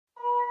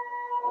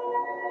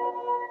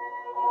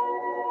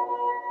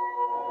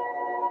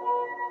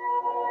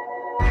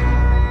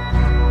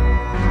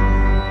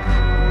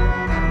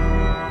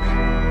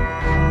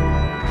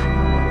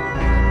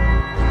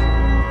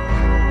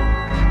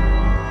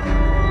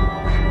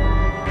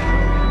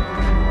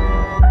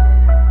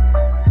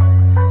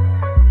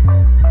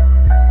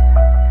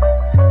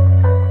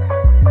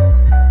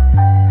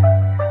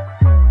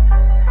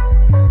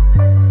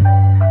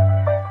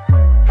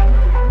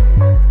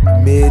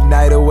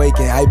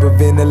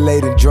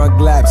Hyperventilating,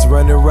 drunk laps,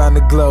 running around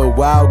the globe.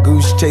 Wild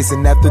goose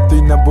chasing after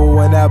 3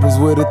 #1 albums.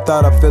 Would've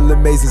thought I feel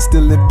amazing,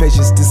 still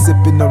impatient, still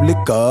sipping on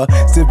liquor,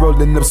 still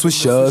rolling up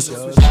swishers.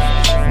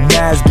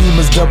 Nas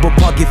Beamers, double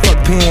pocket,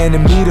 fuck pen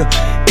and meter.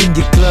 In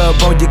your club,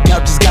 on your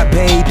couch, just got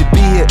paid to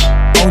be it.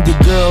 On your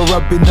girl,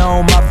 rubbing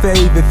on my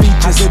favorite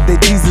features. I said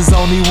that Jesus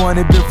only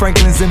wanted Ben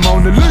Franklin's and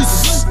Mona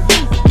Lisa.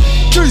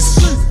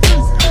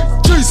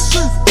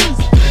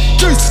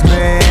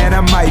 Man,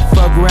 I might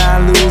fuck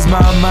around, lose my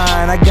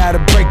mind. I got a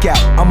breakout,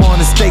 I'm on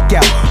a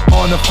stakeout,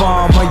 on the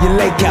farm or your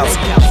lake house.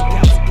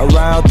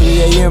 Around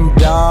 3 a.m.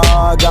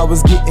 dog, I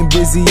was getting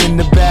busy in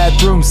the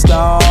bathroom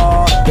stall.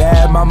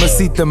 Bad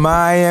mamacita,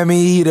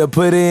 Miami heater,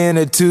 put her in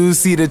a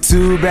 2-seater.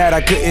 Too bad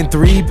I couldn't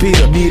 3-peat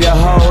her. Need a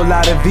whole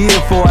lot of Vita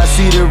before I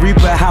see the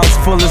Reaper. House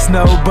full of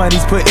snow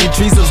bunnies, putting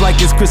trees up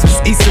like it's Christmas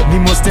Easter.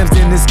 Need more stamps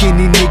than the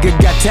skinny nigga,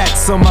 got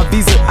tats on my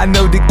visa. I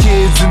know the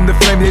kids in the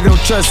frame, they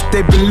don't trust,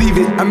 they believe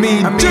it. I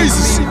mean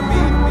Jesus,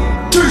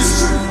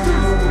 Jesus,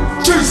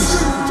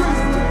 Jesus,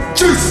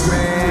 Jesus.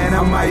 Man,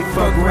 I might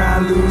fuck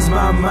around, lose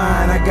my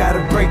mind. I got a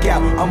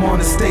breakout, I'm on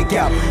a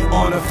stakeout,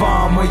 on a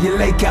farm or your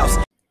lake house.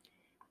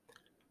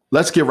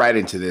 Let's get right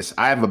into this.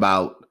 I have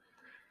about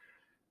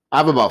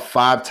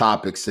 5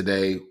 topics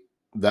today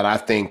that I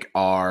think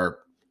are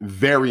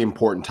very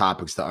important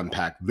topics to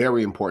unpack,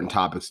 very important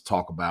topics to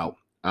talk about.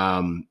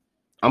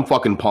 I'm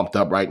fucking pumped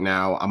up right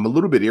now. I'm a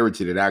little bit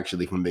irritated,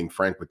 actually, if I'm being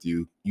frank with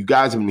you. You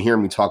guys have been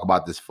hearing me talk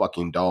about this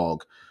fucking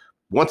dog.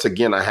 Once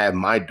again, I have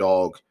my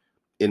dog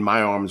in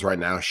my arms right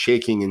now,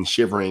 shaking and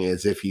shivering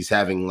as if he's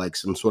having like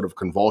some sort of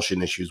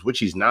convulsion issues, which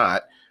he's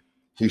not.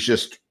 He's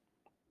just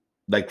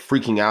like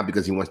freaking out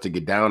because he wants to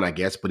get down, I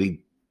guess, but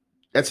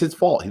that's his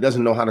fault. He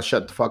doesn't know how to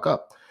shut the fuck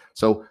up.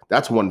 So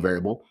that's one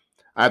variable.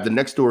 I have the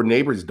next door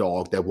neighbor's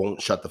dog that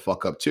won't shut the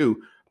fuck up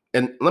too.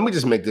 And let me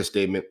just make this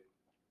statement.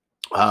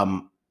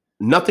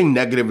 Nothing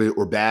negative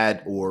or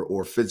bad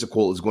or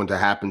physical is going to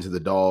happen to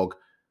the dog.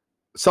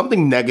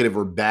 Something negative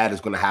or bad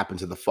is going to happen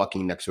to the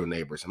fucking next door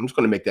neighbors. I'm just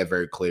going to make that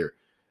very clear.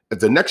 If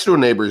the next door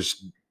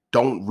neighbors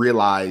don't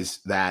realize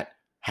that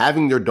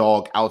having their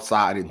dog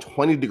outside in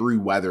 20-degree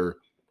weather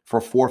for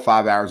 4 or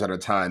 5 hours at a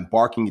time,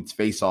 barking its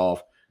face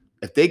off,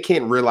 if they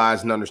can't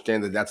realize and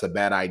understand that that's a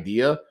bad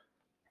idea,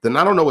 then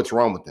I don't know what's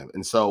wrong with them.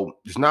 And so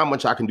there's not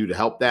much I can do to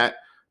help that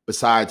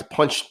besides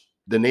punch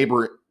the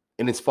neighbor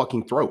in its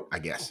fucking throat, I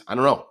guess. I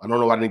don't know. I don't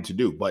know what I need to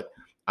do, but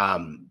I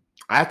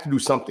have to do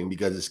something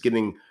because it's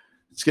getting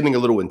a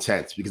little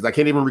intense because I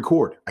can't even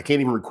record. I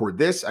can't even record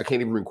this. I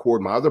can't even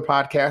record my other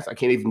podcast. I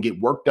can't even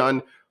get work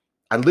done.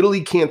 I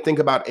literally can't think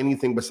about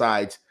anything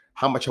besides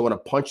how much I want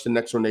to punch the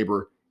next door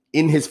neighbor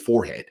in his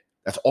forehead.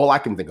 That's all I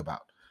can think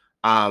about.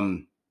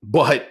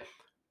 But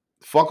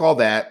fuck all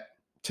that.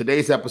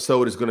 Today's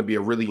episode is going to be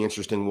a really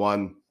interesting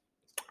one.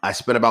 I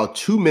spent about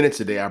 2 minutes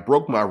a day. I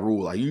broke my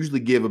rule. I usually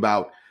give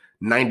about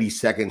 90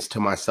 seconds to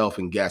myself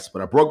and guests,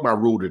 but I broke my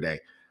rule today.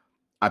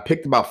 I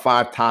picked about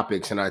 5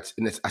 topics and I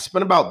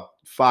spent about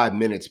 5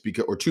 minutes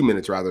or 2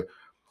 minutes rather,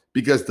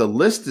 because the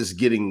list is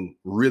getting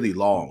really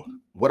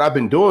long. What I've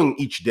been doing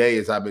each day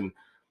is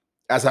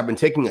as I've been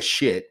taking a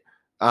shit,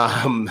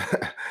 as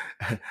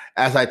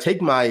I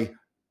take my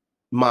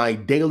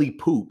daily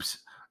poops,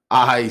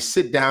 I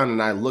sit down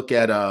and I look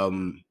at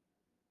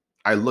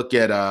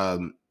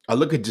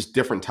just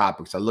different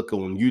topics. I look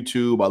on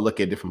YouTube, I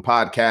look at different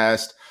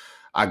podcasts.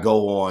 I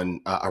go on,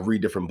 I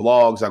read different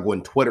blogs. I go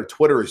on Twitter.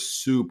 Twitter is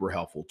super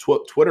helpful.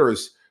 Twitter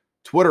is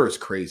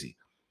crazy.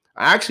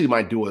 I actually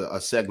might do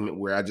a segment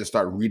where I just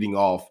start reading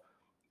off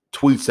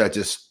tweets that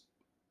just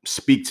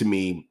speak to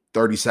me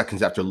 30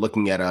 seconds after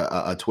looking at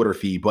a Twitter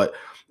feed. But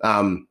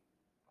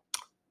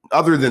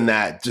other than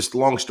that, just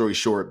long story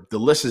short, the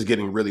list is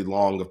getting really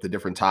long of the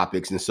different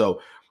topics. And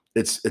so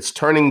it's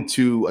turning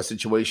to a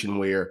situation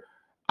where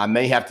I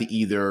may have to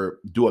either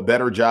do a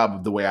better job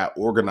of the way I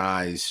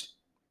organize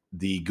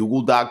the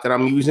Google Doc that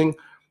I'm using,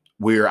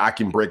 where I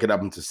can break it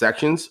up into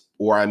sections,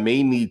 or I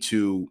may need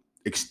to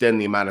extend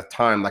the amount of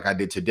time like I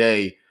did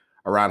today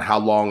around how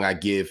long I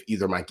give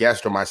either my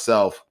guest or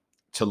myself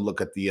to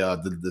look at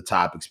the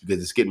topics,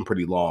 because it's getting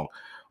pretty long.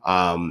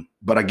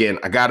 But again,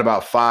 I got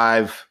about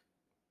 5.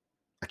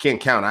 I can't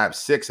count. I have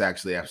 6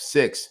 actually. I have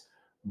 6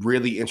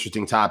 really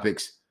interesting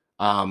topics.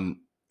 I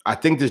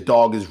think this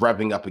dog is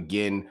revving up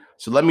again.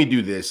 So let me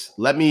do this.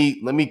 Let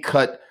me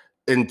cut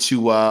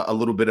into a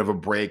little bit of a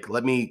break.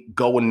 Let me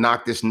go and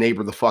knock this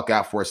neighbor the fuck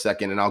out for a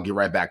second, and I'll get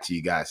right back to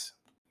you guys.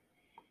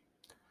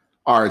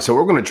 All right, so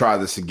we're going to try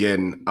this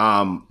again.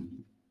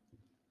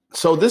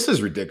 So this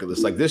is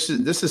ridiculous. Like this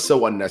is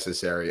so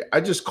unnecessary.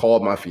 I just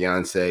called my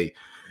fiance,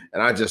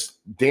 and I just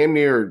damn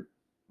near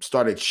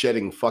started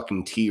shedding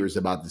fucking tears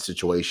about the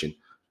situation.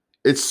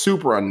 It's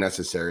super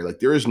unnecessary. Like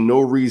there is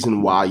no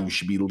reason why you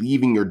should be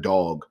leaving your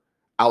dog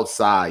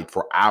outside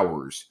for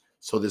hours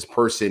so this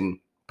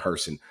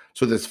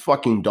so this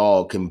fucking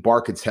dog can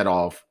bark its head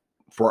off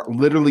for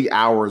literally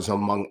hours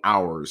among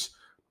hours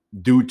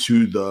due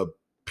to the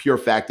pure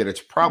fact that it's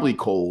probably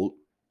cold.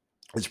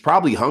 It's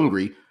probably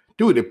hungry.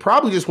 Dude, it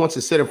probably just wants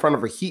to sit in front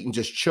of a heat and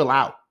just chill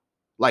out.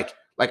 Like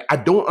Like, I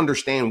don't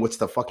understand what's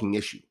the fucking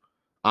issue.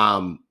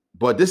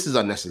 But this is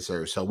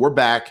unnecessary. So we're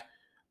back,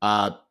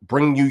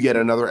 bringing you yet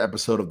another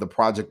episode of the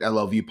Project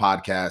LLV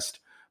podcast.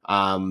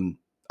 I'm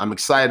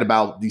excited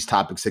about these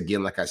topics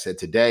again. Like I said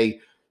today,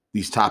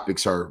 these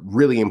topics are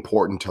really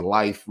important to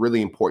life,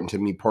 really important to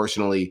me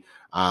personally.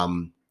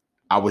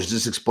 I was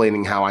just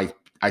explaining how it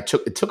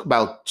took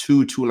about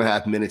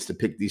 2.5 minutes to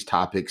pick these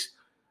topics.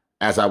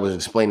 As I was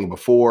explaining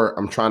before,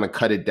 I'm trying to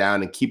cut it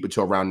down and keep it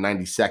to around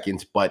 90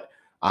 seconds. But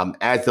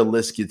as the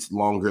list gets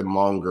longer and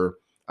longer,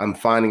 I'm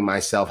finding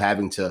myself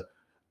having to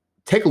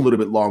take a little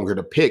bit longer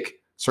to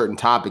pick certain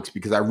topics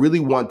because I really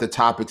want the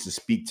topics to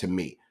speak to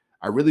me.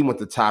 I really want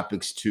the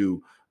topics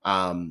to,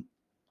 kind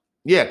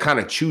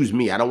of choose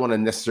me. I don't want to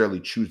necessarily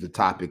choose the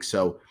topic.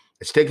 So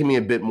it's taking me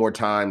a bit more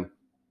time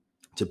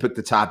to pick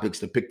the topics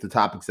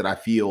that I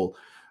feel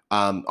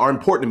are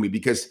important to me,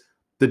 because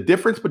the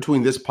difference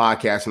between this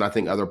podcast and I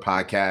think other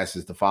podcasts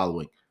is the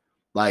following.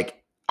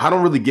 Like, I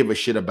don't really give a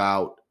shit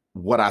about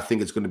what I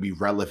think is going to be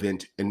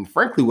relevant, and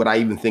frankly, what I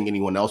even think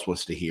anyone else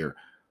wants to hear.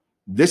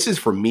 This is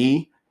for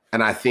me,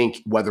 and I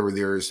think whether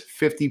there's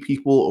 50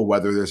 people or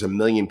whether there's 1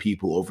 million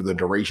people over the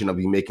duration of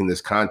me making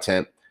this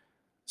content,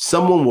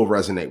 someone will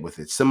resonate with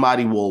it.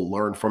 Somebody will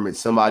learn from it.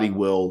 Somebody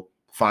will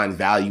find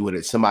value in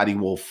it. Somebody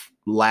will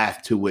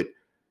laugh to it.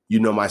 You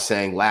know my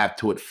saying, laugh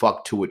to it,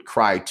 fuck to it,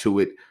 cry to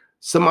it.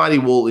 Somebody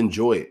will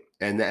enjoy it.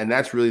 And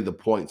that's really the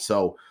point.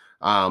 So,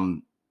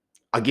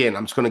 again,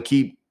 I'm just going to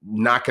keep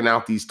knocking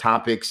out these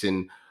topics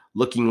and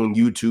looking on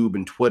YouTube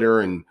and Twitter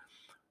and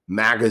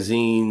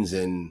magazines.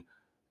 And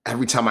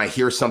every time I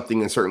hear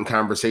something in certain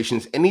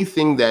conversations,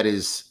 anything that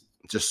is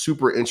just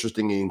super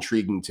interesting and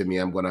intriguing to me,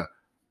 I'm going to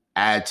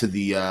add to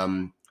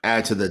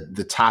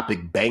the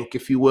topic bank,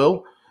 if you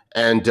will,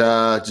 and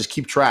just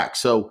keep track.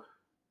 So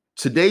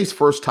today's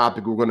first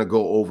topic we're going to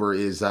go over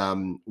is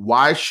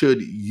why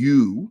should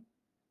you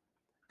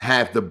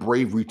have the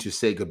bravery to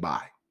say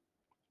goodbye,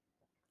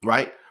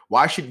 right?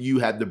 Why should you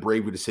have the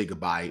bravery to say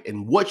goodbye,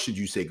 and what should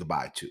you say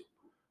goodbye to?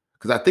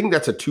 Because I think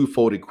that's a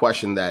two-folded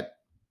question that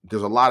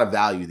there's a lot of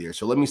value there.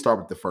 So let me start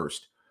with the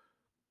first.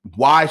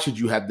 Why should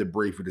you have the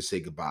bravery to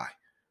say goodbye?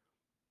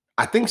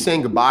 I think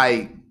saying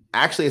goodbye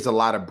actually has a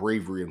lot of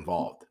bravery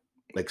involved.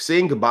 Like,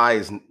 saying goodbye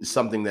is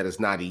something that is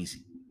not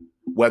easy.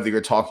 Whether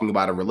you're talking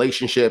about a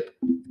relationship,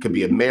 it could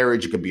be a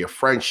marriage, it could be a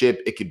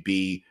friendship, it could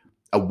be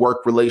a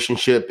work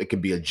relationship, it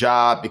could be a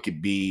job, it could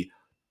be,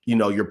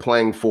 you're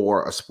playing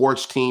for a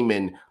sports team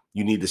and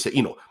you need to say,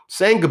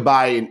 saying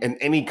goodbye in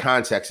any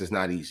context is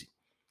not easy.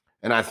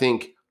 And I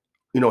think,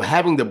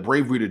 having the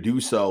bravery to do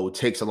so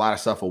takes a lot of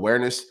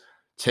self-awareness,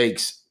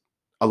 takes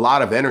a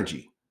lot of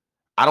energy.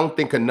 I don't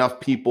think enough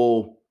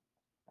people,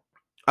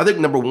 I think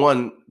number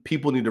one,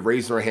 people need to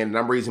raise their hand, and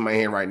I'm raising my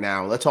hand right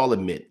now. Let's all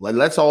admit,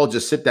 let's all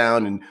just sit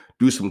down and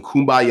do some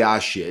kumbaya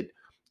shit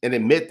and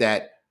admit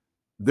that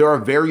there are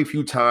very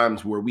few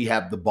times where we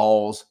have the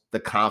balls, the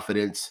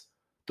confidence,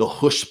 the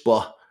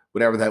chutzpah,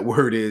 whatever that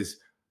word is,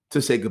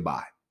 to say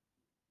goodbye.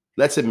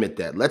 Let's admit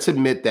that. Let's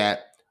admit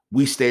that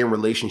we stay in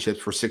relationships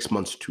for 6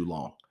 months too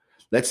long.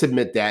 Let's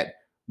admit that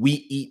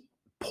we eat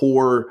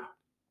poor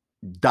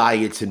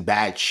diets and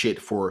bad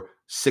shit for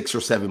 6 or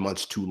 7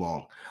 months too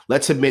long.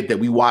 Let's admit that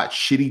we watch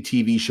shitty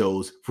TV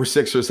shows for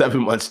 6 or 7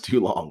 months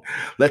too long.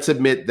 Let's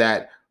admit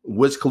that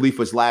Wiz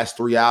Khalifa's last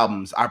 3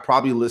 albums, I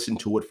probably listened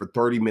to it for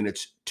 30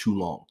 minutes too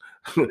long.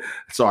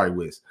 Sorry,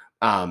 Wiz.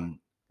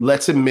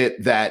 Let's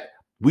admit that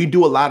we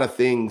do a lot of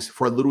things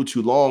for a little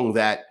too long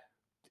that,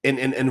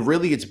 and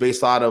really it's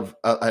based out of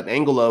an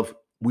angle of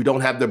we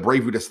don't have the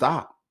bravery to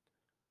stop.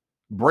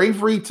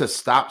 Bravery to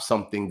stop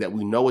something that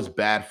we know is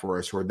bad for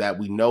us, or that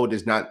we know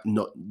does not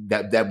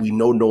that we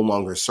know no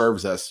longer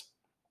serves us,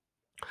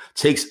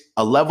 takes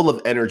a level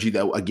of energy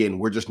that, again,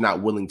 we're just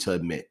not willing to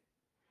admit.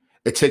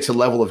 It takes a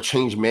level of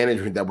change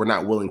management that we're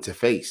not willing to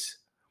face.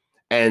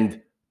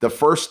 And the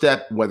first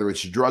step, whether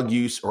it's drug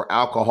use or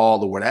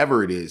alcohol or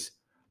whatever it is,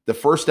 the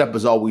first step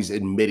is always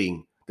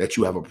admitting that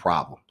you have a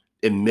problem,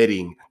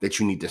 admitting that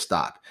you need to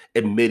stop,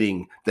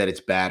 admitting that it's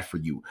bad for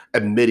you,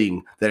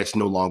 admitting that it's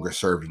no longer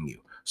serving you.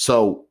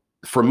 So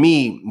for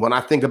me, when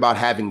I think about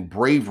having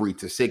bravery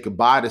to say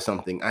goodbye to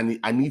something,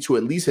 I need to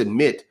at least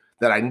admit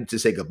that I need to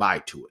say goodbye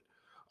to it.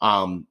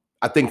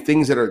 I think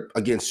things that are,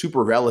 again,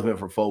 super relevant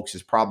for folks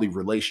is probably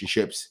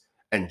relationships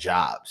and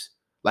jobs.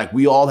 Like,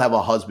 we all have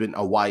a husband,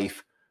 a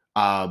wife,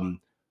 a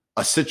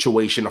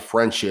situation, a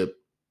friendship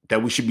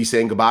that we should be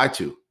saying goodbye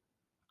to.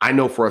 I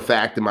know for a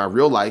fact in my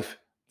real life,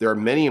 there are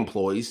many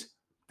employees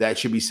that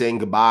should be saying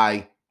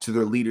goodbye to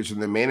their leaders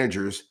and their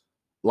managers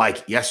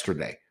like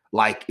yesterday,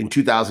 like in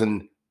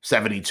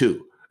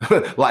 2072.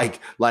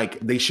 like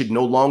they should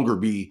no longer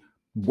be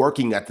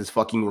working at this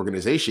fucking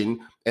organization,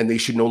 and they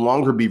should no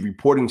longer be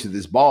reporting to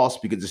this boss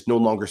because it's no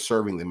longer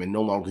serving them and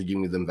no longer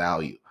giving them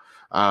value.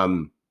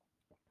 I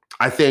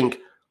think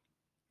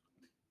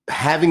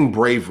having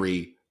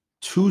bravery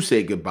to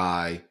say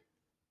goodbye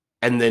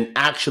and then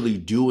actually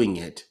doing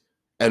it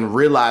and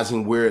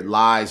realizing where it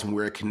lies and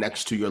where it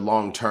connects to your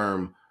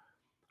long-term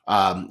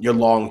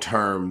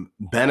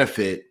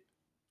benefit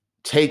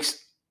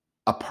takes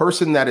a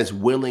person that is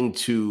willing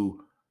to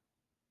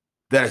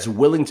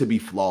be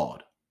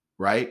flawed,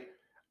 right?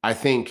 I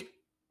think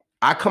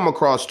I come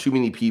across too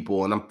many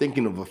people, and I'm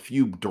thinking of a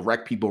few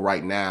direct people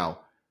right now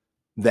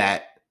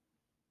that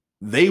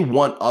they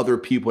want other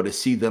people to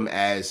see them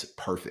as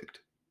perfect.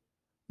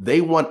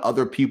 They want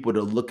other people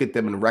to look at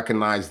them and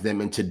recognize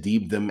them and to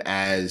deem them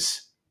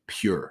as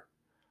pure.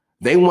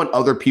 They want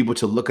other people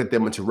to look at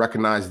them and to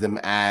recognize them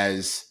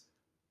as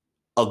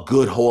a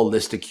good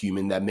holistic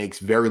human that makes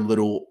very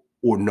little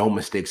or no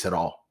mistakes at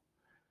all.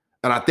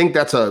 And I think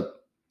that's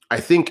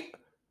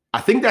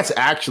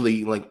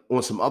actually, like,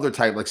 on some other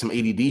type, like some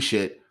ADD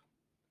shit.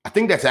 I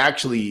think that's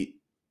actually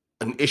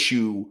an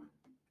issue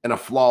and a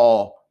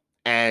flaw.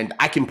 And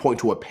I can point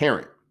to a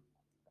parent.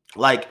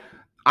 Like,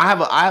 I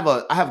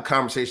have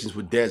conversations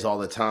with Des all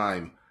the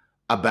time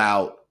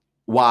about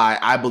why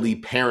I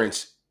believe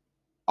parents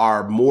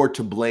are more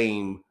to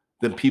blame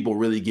than people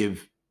really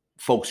give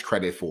folks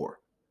credit for.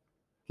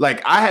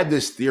 Like, I had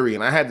this theory,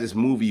 and I had this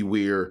movie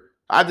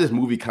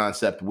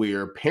concept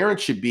where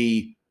parents should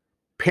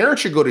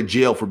go to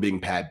jail for being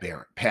bad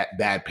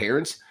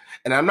parents.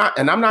 And I'm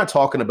not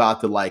talking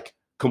about the like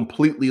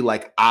completely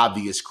like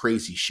obvious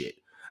crazy shit.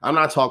 I'm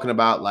not talking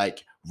about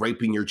like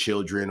raping your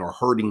children or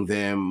hurting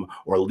them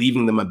or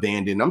leaving them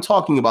abandoned. I'm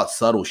talking about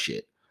subtle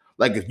shit.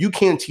 Like, if you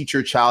can't teach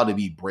your child to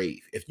be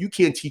brave, if you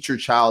can't teach your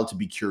child to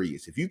be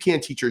curious, if you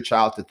can't teach your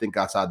child to think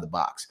outside the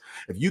box,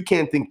 if you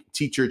can't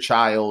teach your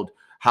child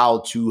how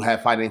to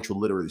have financial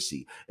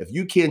literacy, if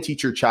you can't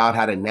teach your child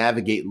how to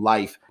navigate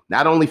life,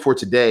 not only for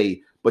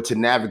today, but to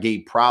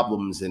navigate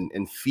problems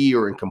and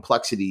fear and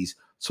complexities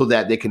so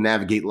that they can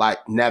navigate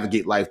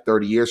life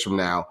 30 years from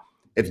now.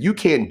 If you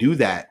can't do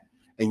that,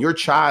 and your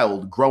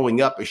child growing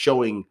up is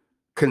showing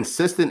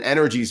consistent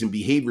energies and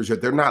behaviors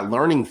that they're not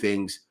learning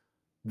things,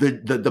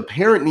 the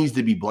parent needs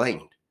to be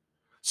blamed.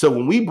 So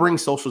when we bring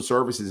social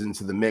services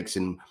into the mix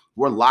and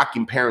we're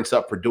locking parents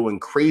up for doing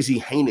crazy,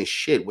 heinous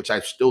shit, which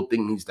I still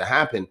think needs to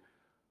happen,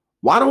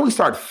 why don't we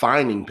start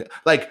finding,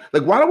 why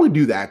don't we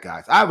do that,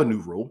 guys? I have a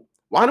new rule.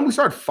 Why don't we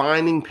start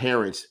finding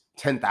parents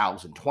 $10,000,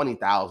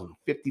 $20,000,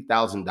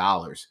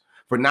 $50,000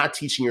 for not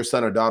teaching your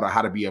son or daughter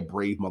how to be a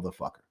brave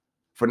motherfucker,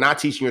 for not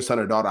teaching your son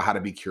or daughter how to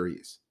be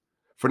curious,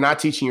 for not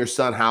teaching your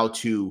son how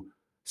to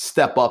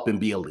step up and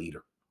be a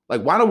leader?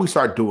 Like, why don't we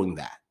start doing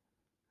that?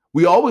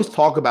 We always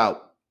talk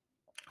about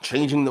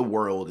changing the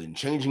world and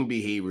changing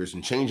behaviors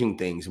and changing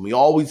things. And we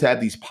always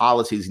have these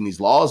policies and these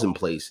laws in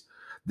place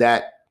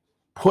that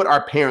put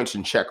our parents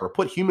in check or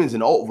put humans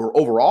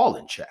overall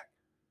in check.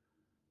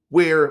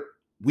 Where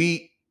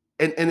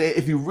and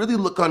if you really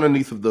look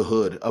underneath of the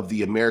hood of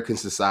the American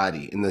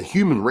society and the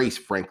human race,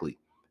 frankly,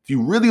 if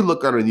you really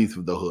look underneath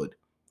of the hood,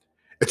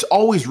 it's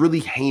always really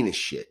heinous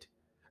shit.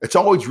 It's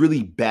always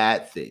really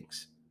bad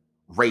things.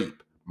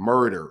 Rape,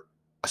 murder,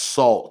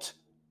 assault,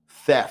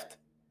 theft.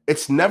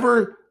 It's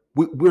never,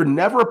 we're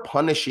never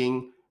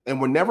punishing, and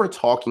we're never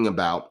talking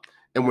about,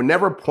 and we're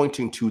never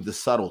pointing to the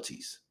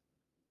subtleties.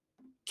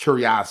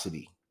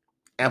 Curiosity,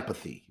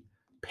 empathy,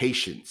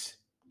 patience,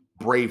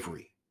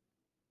 bravery,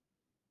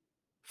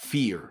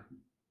 fear,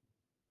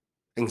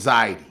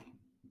 anxiety.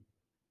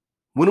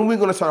 When are we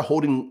going to start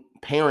holding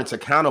parents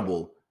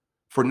accountable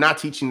for not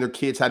teaching their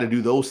kids how to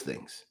do those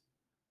things?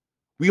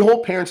 We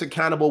hold parents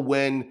accountable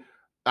again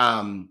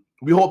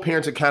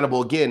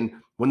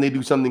when they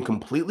do something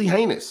completely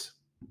heinous.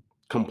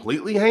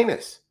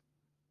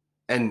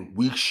 And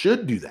we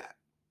should do that.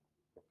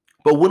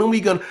 But when are we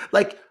gonna,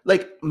 like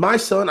my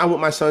son, I want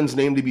my son's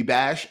name to be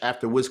Bash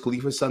after Wiz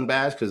Khalifa's son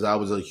Bash, because I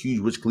was a huge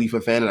Wiz Khalifa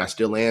fan and I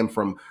still am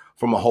from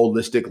a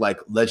holistic, like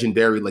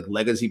legendary, like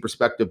legacy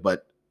perspective.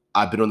 But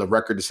I've been on the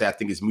record to say I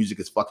think his music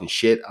is fucking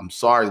shit. I'm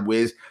sorry,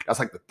 Wiz. That's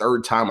like the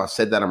third time I've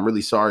said that. I'm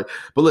really sorry.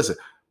 But listen,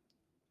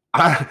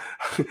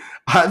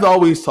 I've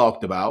always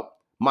talked about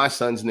my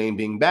son's name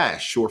being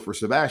Bash, short for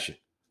Sebastian,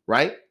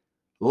 right?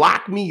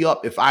 Lock me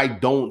up if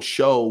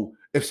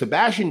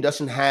Sebastian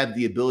doesn't have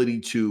the ability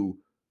to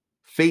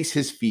face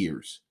his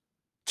fears,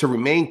 to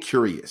remain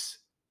curious,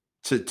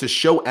 to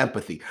show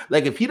empathy.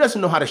 Like, if he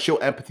doesn't know how to show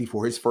empathy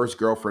for his first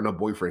girlfriend or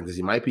boyfriend, because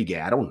he might be gay,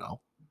 I don't know.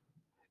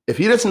 If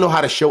he doesn't know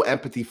how to show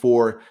empathy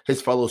for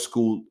his fellow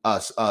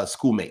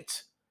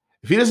schoolmates,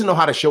 if he doesn't know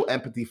how to show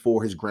empathy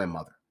for his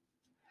grandmother,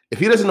 if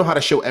he doesn't know how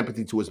to show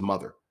empathy to his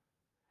mother,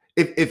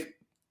 if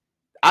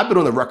I've been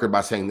on the record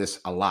by saying this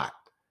a lot,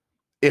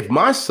 if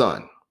my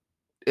son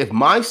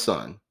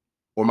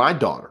or my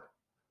daughter,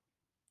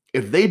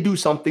 if they do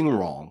something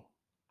wrong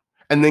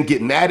and then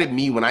get mad at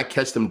me when I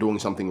catch them doing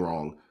something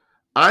wrong,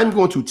 I'm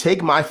going to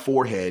take my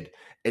forehead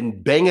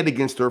and bang it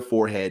against their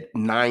forehead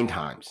 9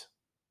 times.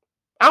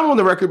 I'm on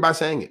the record by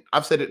saying it.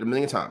 I've said it a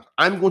million times.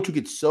 I'm going to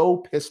get so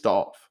pissed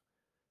off.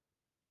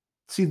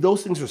 See,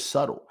 those things are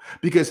subtle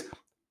because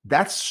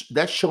that's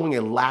showing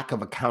a lack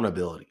of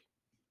accountability.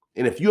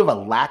 And if you have a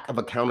lack of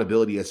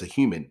accountability as a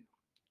human,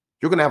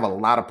 you're going to have a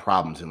lot of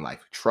problems in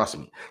life. Trust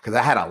me, because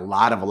I had a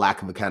lot of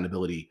lack of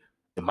accountability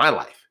in my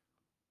life.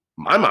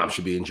 My mom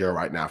should be in jail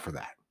right now for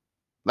that.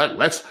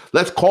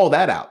 Let's call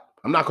that out.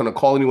 I'm not going to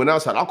call anyone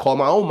else out. I'll call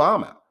my own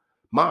mom out.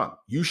 Mom,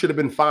 you should have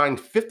been fined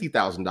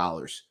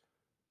 $50,000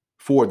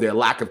 for the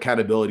lack of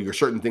accountability or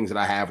certain things that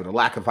I have, or the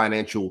lack of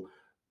financial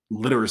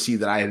literacy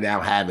that I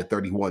now have at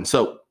 31.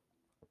 So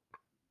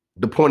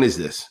the point is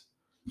this: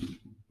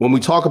 when we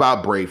talk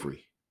about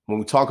bravery, when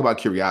we talk about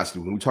curiosity,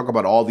 when we talk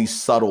about all these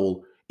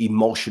subtle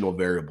emotional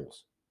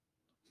variables,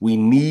 we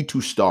need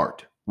to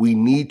start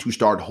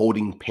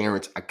holding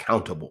parents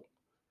accountable.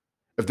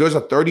 If there's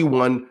a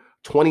 31,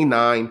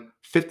 29,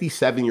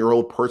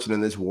 57-year-old person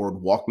in this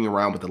world walking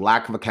around with a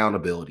lack of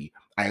accountability,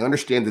 I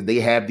understand that they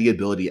have the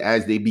ability,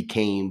 as they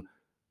became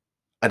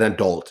an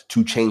adult,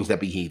 to change that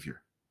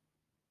behavior.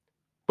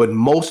 But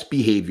most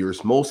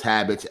behaviors, most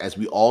habits, as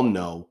we all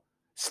know,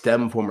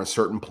 stem from a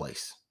certain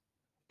place.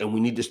 And we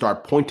need to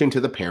start pointing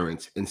to the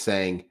parents and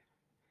saying,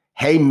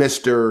 hey,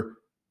 Mr.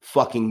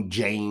 fucking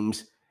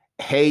James,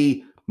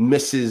 hey,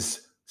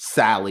 Mrs.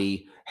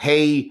 Sally,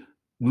 hey,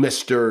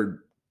 Mr.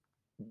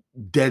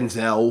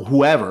 Denzel,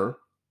 whoever,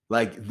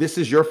 like, this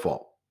is your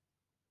fault.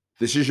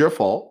 This is your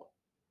fault.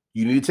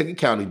 You need to take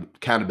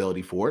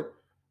accountability for it.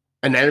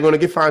 And now you're going to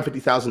get fined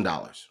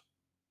 $50,000.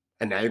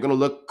 And now you're going to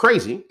look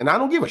crazy. And I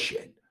don't give a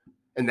shit.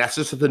 And that's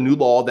just the new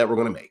law that we're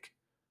going to make.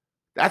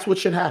 That's what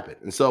should happen.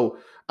 And so,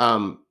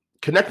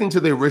 connecting to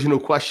the original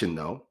question,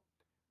 though,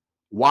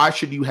 why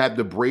should you have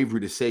the bravery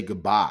to say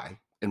goodbye?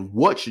 And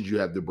what should you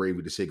have the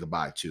bravery to say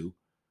goodbye to?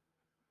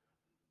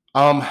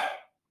 I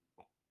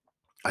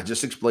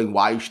just explained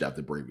why you should have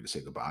the bravery to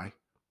say goodbye.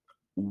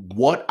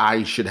 What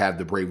I should have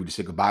the bravery to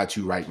say goodbye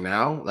to right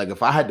now, like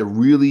if I had to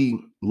really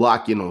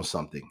lock in on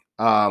something,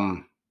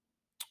 I'm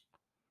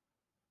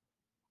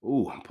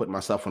putting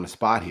myself on the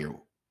spot here.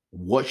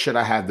 What should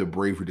I have the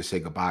bravery to say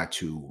goodbye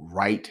to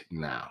right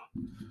now?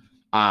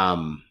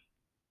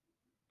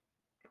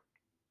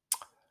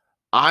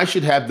 I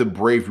should have the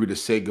bravery to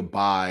say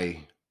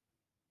goodbye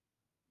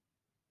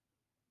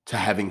to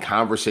having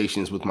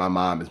conversations with my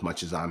mom as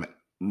much as I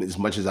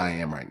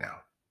am right now.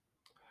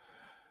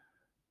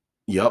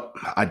 Yep,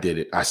 I did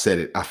it. I said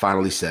it. I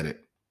finally said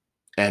it.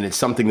 And it's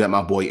something that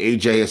my boy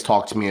AJ has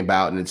talked to me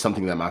about, and it's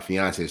something that my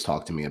fiance has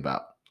talked to me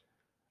about.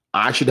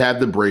 I should have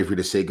the bravery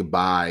to say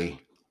goodbye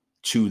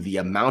to the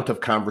amount of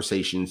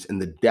conversations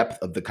and the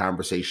depth of the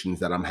conversations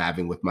that I'm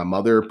having with my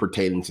mother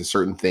pertaining to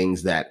certain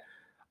things that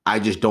I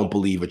just don't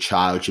believe a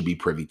child should be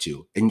privy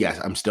to. And yes,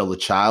 I'm still a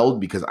child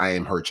because I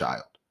am her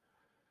child.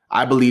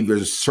 I believe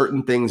there's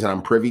certain things that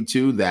I'm privy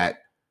to that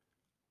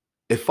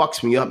it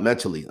fucks me up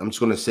mentally. I'm just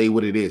going to say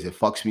what it is. It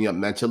fucks me up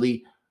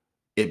mentally.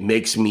 It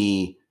makes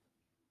me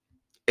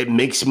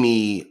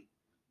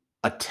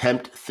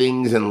attempt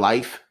things in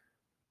life,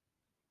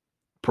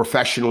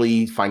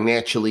 professionally,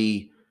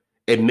 financially.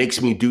 It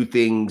makes me do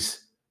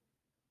things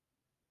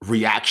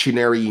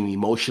reactionary and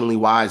emotionally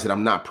wise that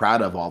I'm not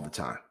proud of all the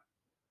time.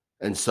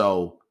 And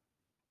so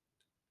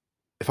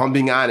if I'm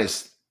being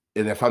honest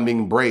and if I'm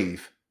being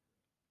brave,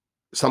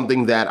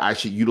 something that I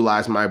should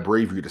utilize my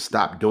bravery to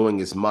stop doing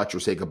as much or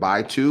say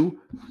goodbye to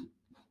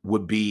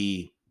would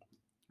be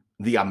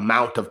the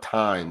amount of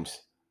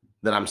times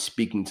that I'm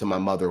speaking to my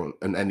mother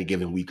on any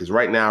given week. Because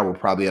right now we're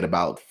probably at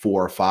about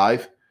 4 or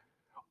 5.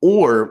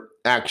 Or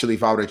actually,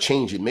 if I were to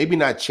change it, maybe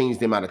not change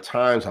the amount of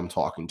times I'm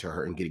talking to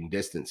her and getting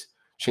distance,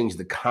 change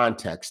the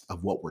context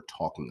of what we're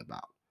talking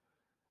about.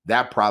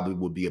 That probably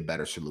would be a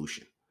better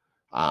solution.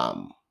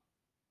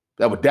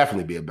 That would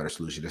definitely be a better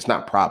solution. It's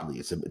not probably,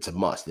 it's a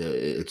must.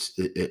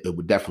 It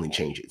would definitely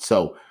change it.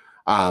 So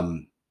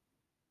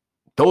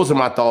those are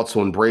my thoughts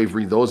on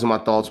bravery. Those are my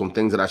thoughts on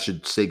things that I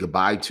should say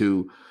goodbye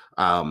to.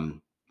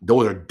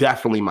 Those are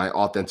definitely my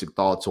authentic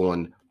thoughts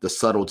on the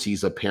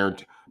subtleties of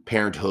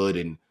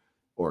parenthood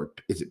or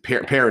is it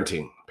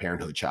parenting,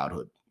 parenthood,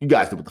 childhood. You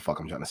guys know what the fuck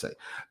I'm trying to say.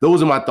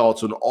 Those are my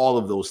thoughts on all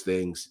of those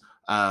things.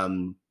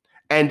 And,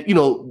 you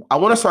know, I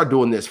want to start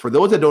doing this. For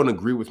those that don't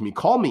agree with me,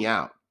 call me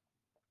out.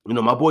 You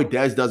know, my boy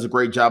Dez does a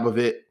great job of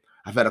it.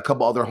 I've had a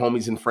couple other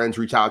homies and friends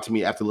reach out to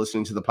me after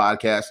listening to the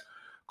podcast.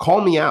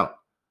 Call me out.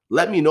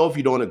 Let me know if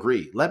you don't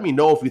agree. Let me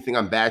know if you think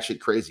I'm batshit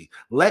crazy.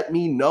 Let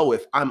me know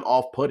if I'm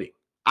off-putting.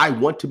 I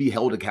want to be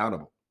held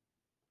accountable.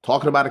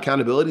 Talking about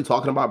accountability,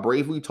 talking about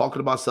bravery,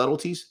 talking about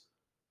subtleties.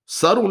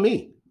 Subtle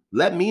me.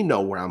 Let me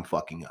know where I'm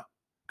fucking up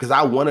because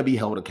I want to be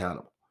held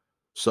accountable.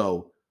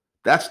 So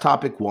that's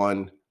topic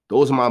 1.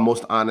 Those are my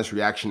most honest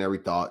reactionary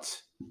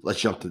thoughts. Let's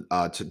jump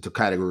to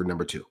category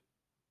number 2.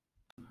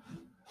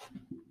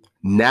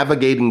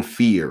 Navigating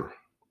fear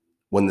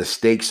when the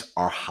stakes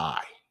are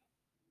high.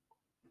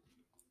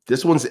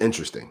 This one's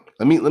interesting.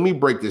 Let me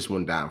break this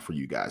one down for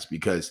you guys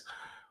because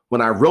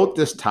when I wrote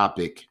this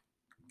topic,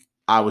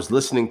 I was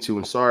listening to,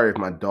 and sorry if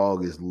my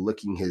dog is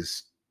licking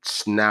his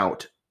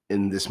snout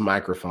in this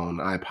microphone.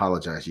 I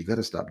apologize. You got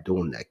to stop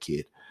doing that,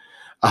 kid.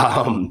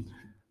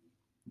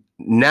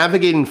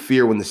 Navigating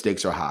fear when the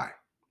stakes are high.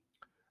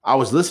 I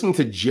was listening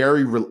to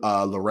Jerry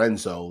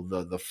Lorenzo,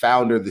 the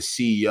founder, the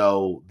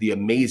CEO, the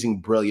amazing,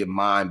 brilliant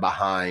mind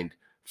behind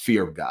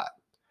Fear of God.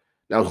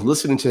 And I was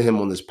listening to him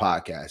on this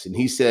podcast, and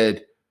he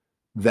said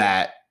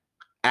that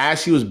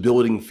as he was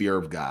building Fear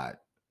of God,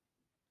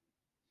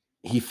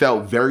 he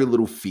felt very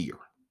little fear.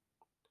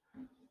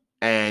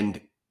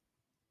 And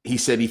he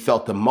said he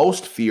felt the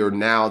most fear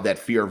now that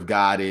Fear of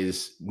God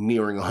is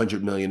nearing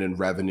 100 million in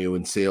revenue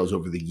and sales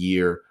over the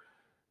year.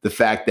 The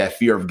fact that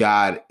Fear of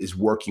God is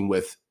working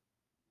with,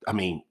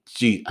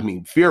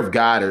 Fear of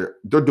God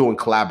they're doing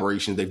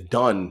collaborations. They've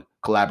done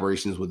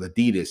collaborations with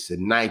Adidas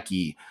and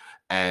Nike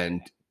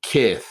and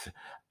Kith,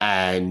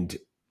 and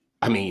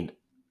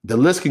the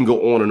list can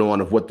go on and on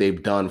of what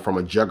they've done from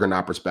a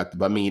juggernaut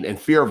perspective. And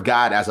Fear of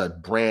God as a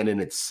brand in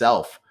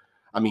itself.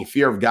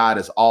 Fear of God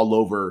is all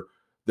over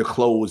the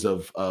clothes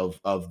of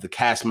the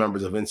cast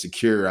members of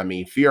Insecure.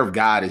 Fear of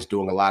God is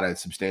doing a lot of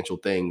substantial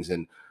things,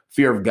 and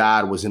Fear of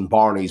God was in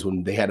Barney's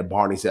when they had a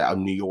Barney's out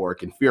in New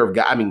York, and Fear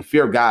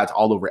of God's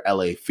all over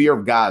LA. Fear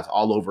of God's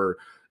all over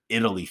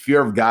Italy.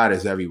 Fear of God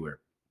is everywhere.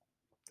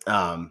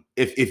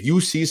 If you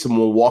see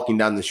someone walking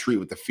down the street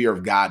with the Fear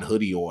of God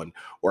hoodie on,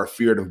 or a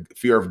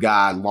Fear of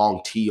God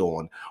long tee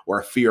on, or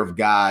a Fear of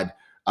God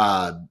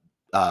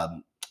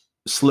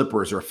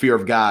slippers, or Fear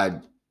of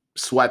God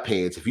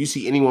sweatpants, if you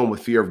see anyone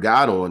with Fear of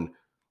God on,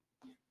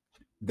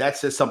 that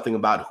says something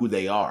about who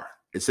they are.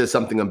 It says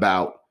something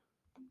about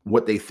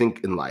what they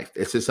think in life.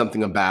 It says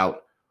something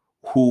about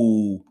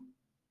who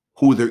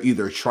they're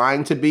either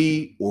trying to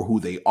be, or who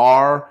they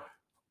are,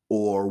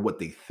 or what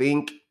they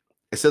think.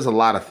 It says a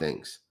lot of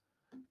things.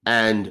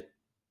 And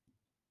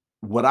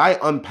what I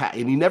unpack,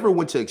 and he never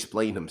went to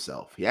explain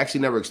himself. He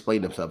actually never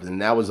explained himself,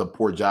 and that was a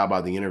poor job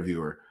by the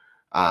interviewer.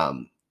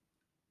 And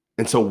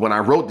so when I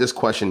wrote this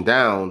question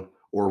down,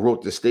 or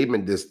wrote this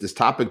statement, this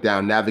topic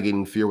down,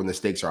 navigating fear when the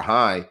stakes are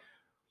high,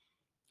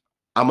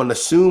 I'm going to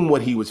assume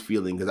what he was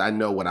feeling, because I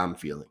know what I'm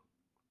feeling.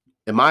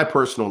 In my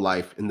personal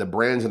life, in the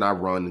brands that I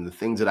run, and the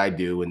things that I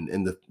do, and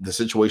in the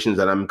situations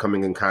that I'm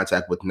coming in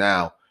contact with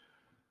now,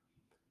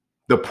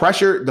 the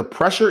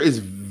pressure is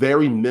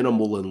very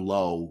minimal and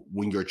low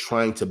when you're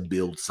trying to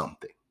build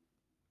something,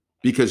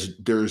 because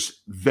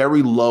there's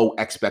very low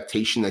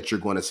expectation that you're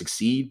going to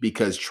succeed,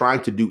 because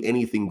trying to do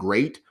anything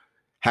great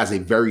has a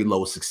very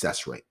low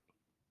success rate.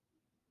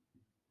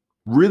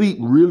 Really,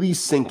 really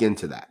sink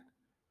into that.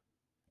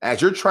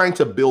 As you're trying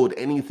to build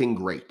anything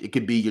great, it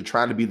could be you're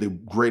trying to be the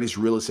greatest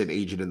real estate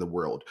agent in the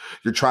world.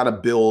 You're trying to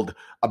build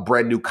a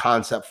brand new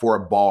concept for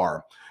a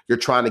bar. You're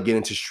trying to get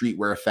into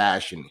streetwear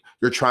fashion.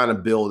 You're trying to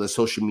build a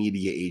social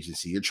media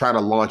agency. You're trying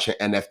to launch an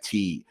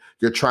NFT.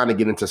 You're trying to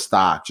get into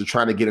stocks. You're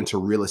trying to get into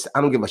real estate.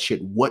 I don't give a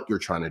shit what you're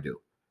trying to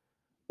do.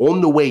 On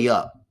the way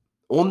up,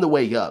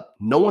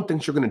 no one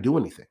thinks you're going to do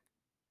anything.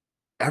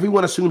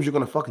 Everyone assumes you're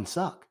going to fucking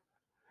suck.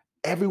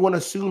 Everyone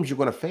assumes you're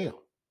going to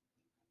fail.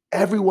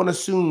 Everyone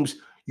assumes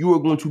you are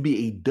going to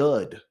be a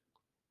dud.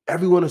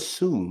 Everyone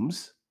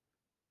assumes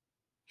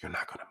you're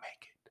not going to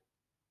make it.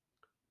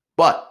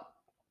 But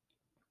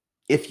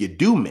if you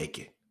do make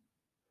it,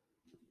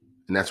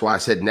 and that's why I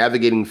said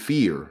navigating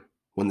fear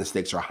when the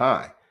stakes are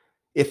high,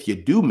 if you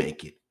do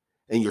make it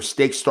and your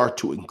stakes start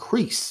to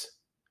increase,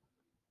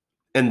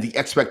 and the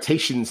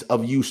expectations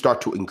of you start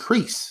to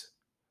increase,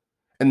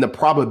 and the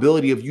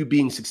probability of you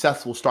being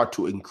successful start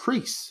to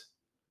increase,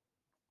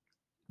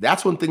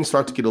 that's when things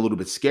start to get a little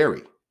bit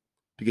scary,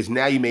 because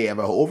now you may have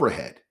an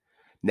overhead.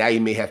 Now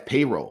you may have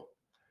payroll.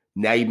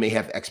 Now you may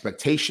have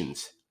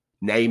expectations.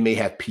 Now you may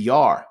have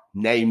PR.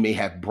 Now you may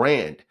have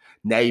brand.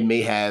 Now you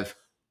may have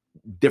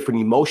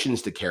different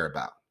emotions to care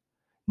about.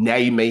 Now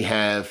you may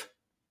have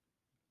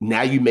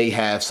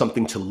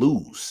something to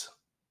lose.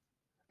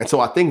 And so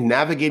I think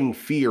navigating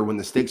fear when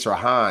the stakes are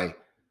high,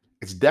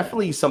 it's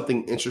definitely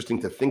something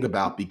interesting to think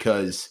about,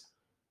 because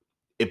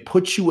it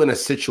puts you in a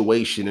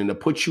situation, and it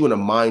puts you in a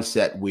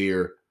mindset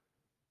where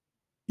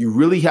you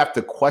really have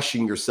to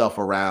question yourself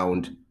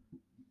around,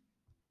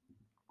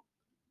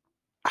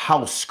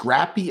 how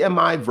scrappy am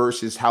I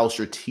versus how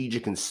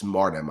strategic and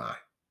smart am I?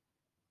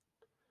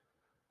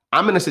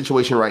 I'm in a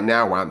situation right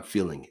now where I'm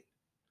feeling it.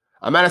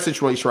 I'm at a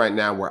situation right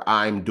now where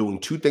I'm doing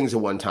two things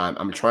at one time.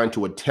 I'm trying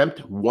to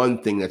attempt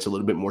one thing that's a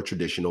little bit more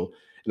traditional,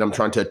 and I'm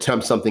trying to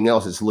attempt something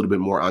else that's a little bit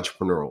more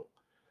entrepreneurial.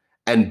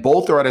 And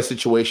both are at a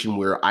situation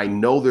where I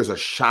know there's a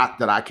shot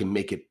that I can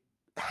make it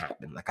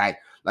happen.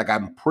 Like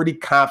I'm pretty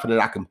confident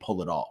I can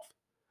pull it off.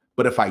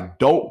 But if I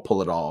don't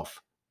pull it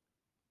off,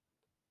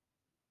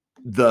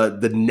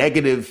 the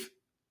negative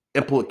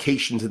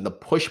implications and the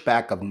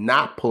pushback of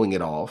not pulling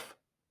it off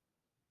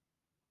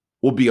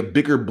will be a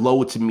bigger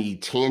blow to me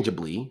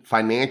tangibly,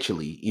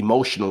 financially,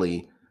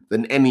 emotionally,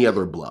 than any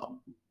other blow.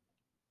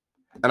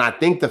 And I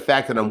think the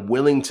fact that I'm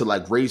willing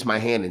to raise my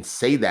hand and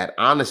say that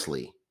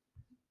honestly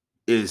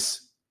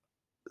is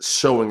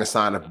showing a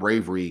sign of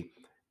bravery,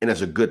 and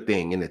is a good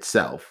thing in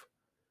itself.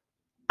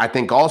 I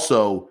think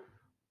also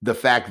the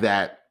fact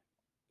that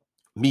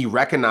me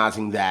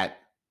recognizing that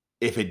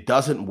if it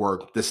doesn't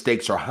work, the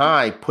stakes are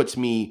high, puts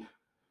me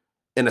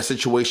in a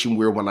situation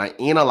where when I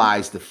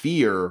analyze the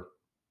fear,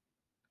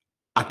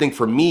 I think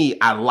for me,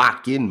 I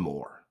lock in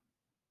more,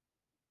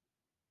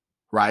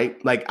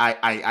 right? Like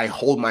I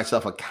hold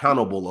myself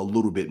accountable a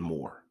little bit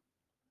more.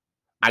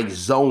 I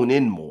zone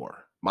in more.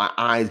 My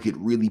eyes get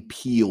really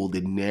peeled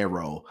and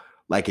narrow,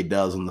 like it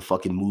does in the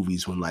fucking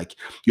movies when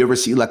you ever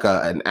see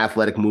an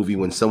athletic movie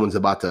when someone's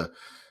about to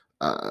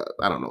I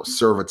don't know,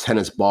 serve a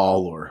tennis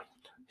ball or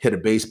hit a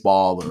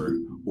baseball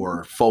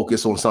or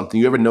focus on something.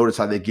 You ever notice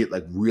how they get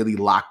like really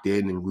locked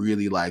in and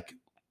really like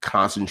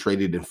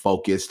concentrated and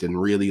focused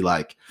and really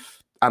like,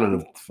 I don't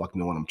know, fuck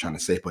know what I'm trying to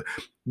say, but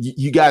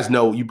you guys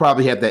know, you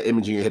probably have that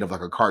image in your head of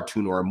like a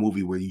cartoon or a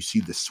movie where you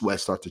see the sweat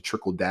start to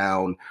trickle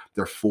down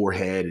their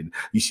forehead and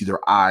you see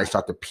their eyes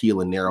start to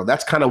peel and narrow.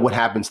 That's kind of what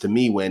happens to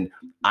me when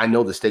I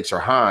know the stakes are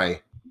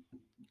high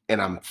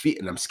and I'm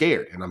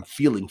scared and I'm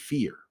feeling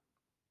fear.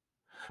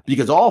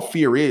 Because all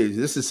fear is,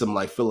 this is some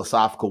like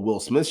philosophical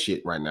Will Smith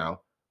shit right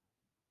now.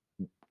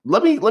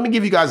 Let me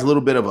give you guys a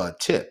little bit of a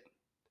tip.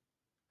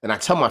 And I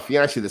tell my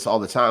fiance this all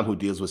the time, who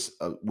deals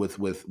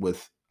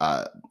with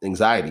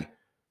anxiety.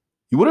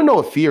 You want to know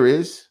what fear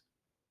is?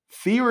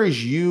 Fear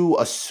is you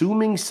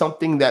assuming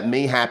something that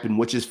may happen,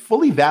 which is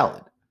fully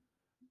valid.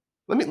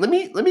 Let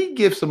me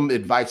give some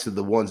advice to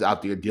the ones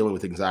out there dealing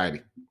with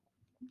anxiety.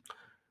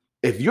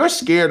 If you're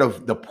scared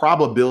of the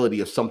probability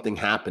of something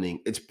happening,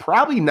 it's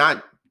probably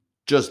not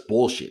just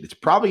bullshit. It's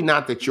probably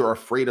not that you're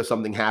afraid of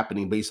something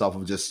happening based off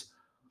of just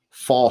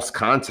false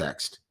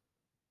context.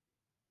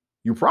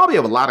 You probably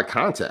have a lot of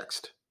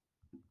context.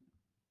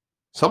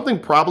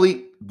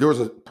 There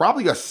was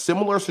probably a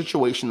similar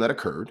situation that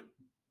occurred,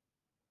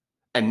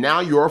 and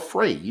now you're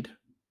afraid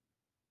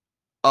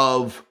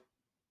of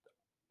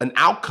an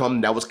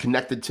outcome that was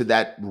connected to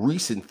that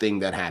recent thing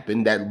that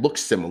happened that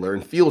looks similar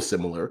and feels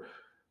similar,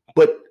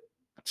 but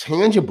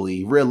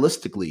tangibly,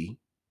 realistically,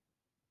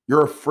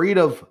 you're afraid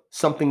of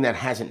something that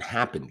hasn't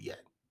happened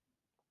yet.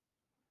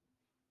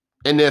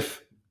 And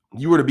if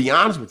you were to be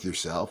honest with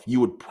yourself,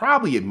 you would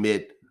probably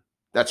admit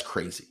that's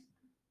crazy.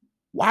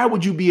 Why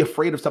would you be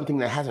afraid of something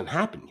that hasn't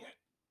happened yet?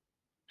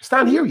 It's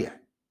not here yet.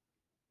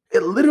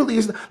 It literally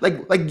is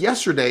like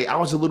yesterday, I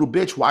was a little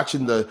bitch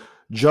watching the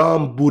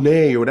John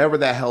Bonet or whatever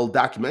that hell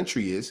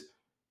documentary is.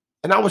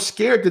 And I was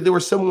scared that there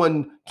was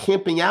someone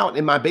camping out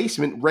in my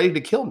basement ready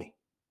to kill me.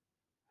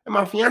 And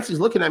my fiance's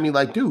looking at me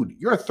like, dude,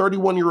 you're a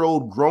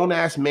 31-year-old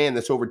grown-ass man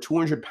that's over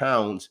 200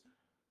 pounds.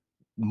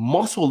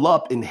 Muscle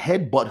up and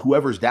headbutt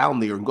whoever's down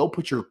there and go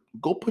put your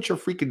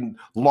freaking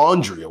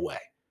laundry away.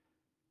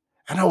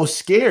 And I was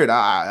scared.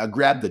 I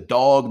grabbed the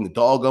dog and the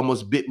dog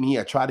almost bit me.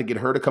 I tried to get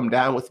her to come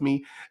down with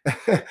me.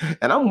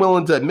 And I'm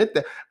willing to admit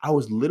that I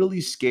was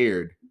literally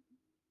scared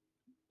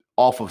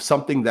off of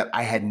something that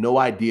I had no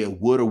idea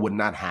would or would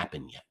not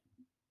happen yet.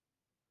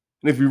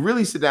 And if you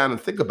really sit down and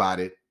think about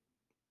it,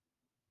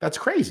 that's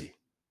crazy.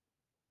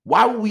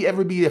 Why would we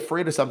ever be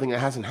afraid of something that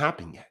hasn't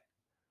happened yet?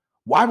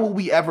 Why would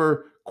we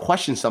ever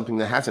question something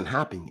that hasn't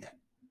happened yet?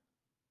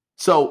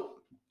 So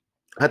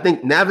I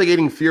think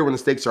navigating fear when the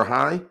stakes are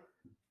high,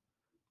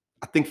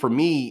 I think for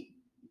me,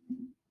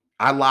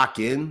 I lock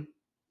in.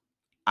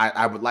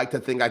 I would like to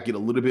think I get a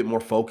little bit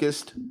more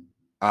focused.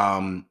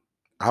 I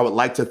would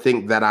like to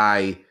think that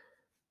I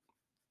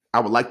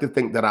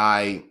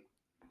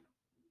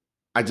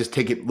just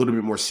take it a little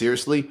bit more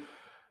seriously.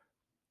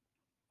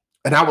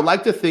 And I would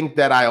like to think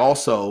that I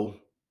also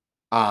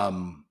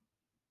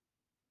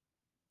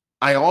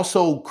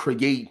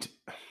create,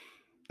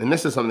 and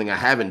this is something I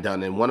haven't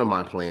done in one of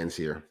my plans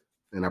here,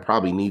 and I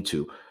probably need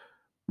to.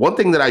 One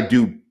thing that I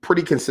do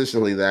pretty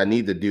consistently that I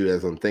need to do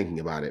as I'm thinking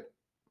about it,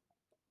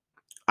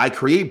 I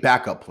create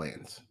backup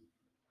plans.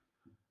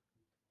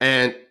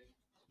 And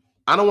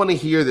I don't want to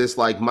hear this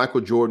like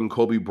Michael Jordan,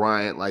 Kobe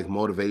Bryant, like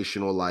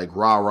motivational, like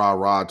rah, rah,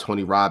 rah,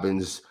 Tony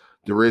Robbins.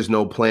 There is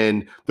no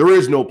plan. There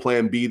is no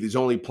plan B. There's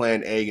only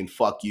plan A, and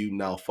fuck you.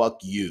 No, fuck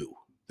you.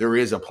 There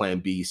is a plan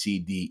B, C,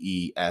 D,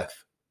 E,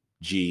 F,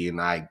 G, and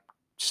I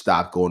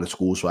stopped going to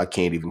school, so I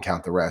can't even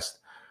count the rest.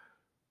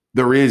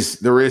 There is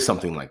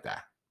something like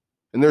that.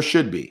 And there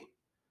should be.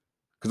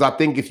 Because I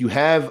think if you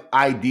have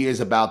ideas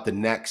about the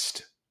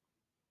next,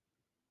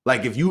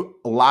 like if you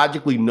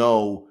logically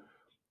know,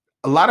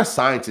 a lot of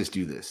scientists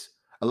do this.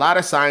 A lot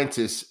of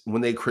scientists,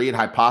 when they create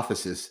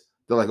hypothesis,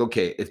 they're like,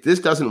 okay, if this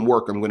doesn't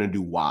work, I'm going to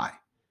do Y.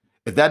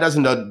 If that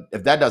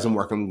doesn't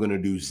work, I'm going to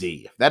do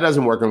Z. If that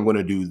doesn't work, I'm going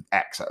to do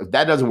X. If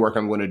that doesn't work,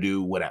 I'm going to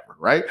do whatever,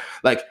 right?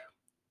 Like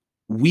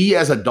we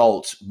as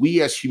adults,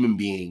 we as human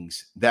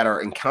beings that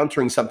are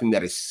encountering something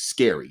that is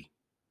scary,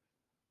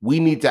 we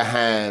need to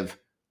have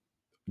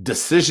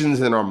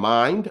decisions in our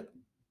mind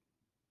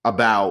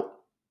about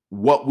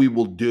what we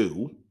will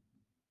do.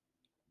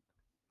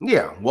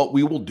 Yeah, what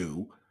we will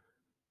do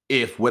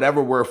if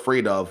whatever we're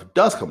afraid of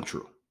does come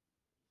true.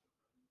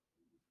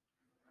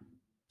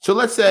 So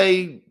let's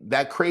say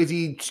that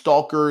crazy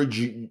stalker,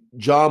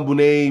 John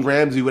Bonet,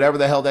 Ramsey, whatever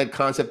the hell that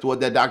concept was,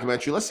 that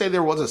documentary, let's say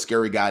there was a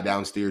scary guy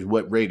downstairs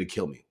ready to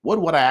kill me.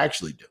 What would I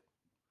actually do?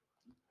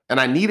 And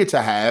I needed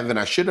to have, and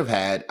I should have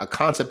had, a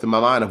concept in my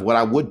mind of what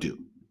I would do.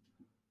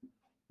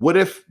 What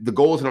if the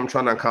goals that I'm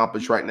trying to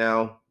accomplish right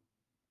now,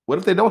 what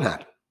if they don't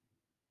happen?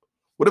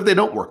 What if they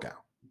don't work out?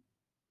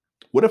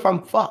 What if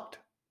I'm fucked?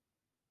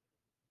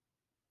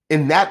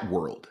 In that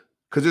world,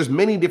 because there's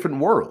many different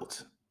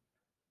worlds.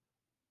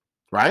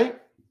 Right?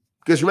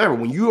 Because remember,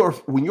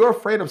 when you're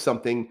afraid of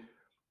something,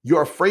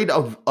 you're afraid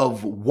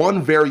of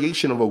one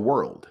variation of a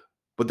world,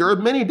 but there are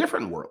many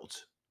different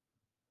worlds,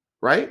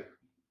 right?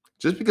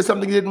 Just because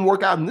something didn't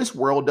work out in this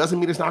world doesn't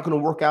mean it's not going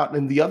to work out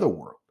in the other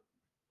world.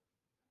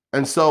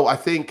 And so I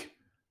think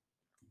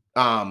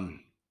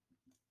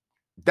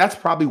that's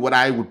probably what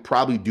I would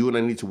probably do, and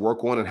I need to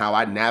work on, and how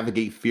I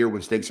navigate fear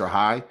when stakes are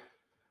high.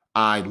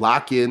 I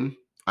lock in,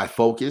 I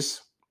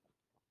focus,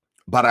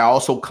 but I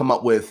also come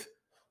up with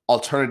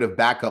alternative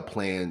backup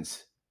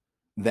plans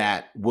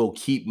that will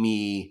keep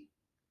me,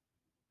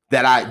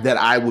 that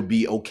I would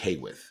be okay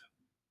with,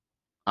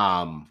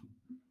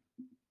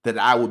 that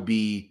I would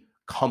be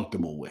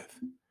comfortable with,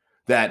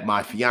 that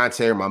my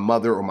fiance or my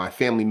mother or my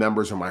family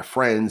members or my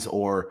friends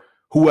or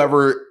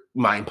whoever,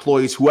 my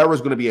employees, whoever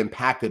is going to be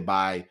impacted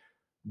by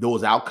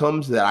those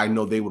outcomes, that I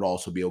know they would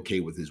also be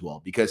okay with as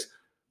well. Because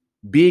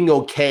being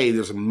okay,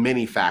 there's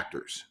many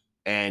factors,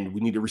 and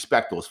we need to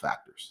respect those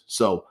factors.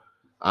 So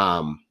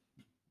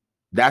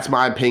that's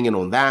my opinion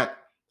on that.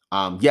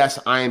 Yes,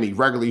 I am a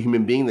regular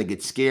human being that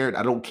gets scared.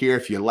 I don't care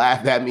if you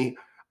laugh at me.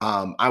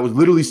 I was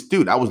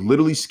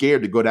literally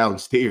scared to go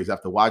downstairs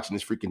after watching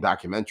this freaking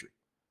documentary.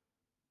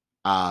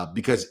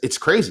 Because it's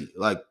crazy.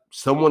 Like,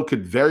 someone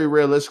could very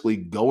realistically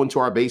go into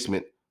our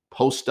basement,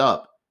 post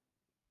up,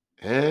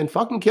 and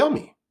fucking kill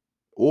me.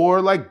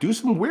 Or like do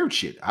some weird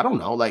shit. I don't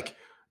know. Like,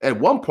 at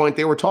one point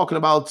they were talking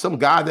about some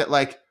guy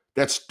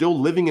that's still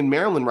living in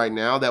Maryland right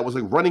now that was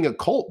like running a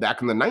cult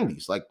back in the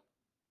 90s. Like,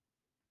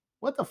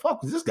 what the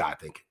fuck was this guy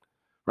thinking?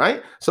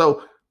 Right?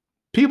 So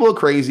people are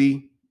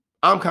crazy.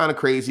 I'm kind of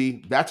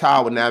crazy. That's how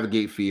I would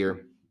navigate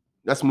fear.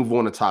 Let's move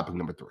on to topic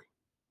number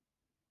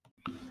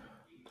 3.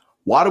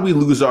 Why do we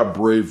lose our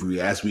bravery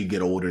as we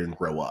get older and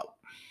grow up?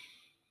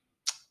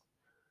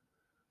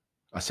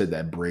 I said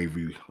that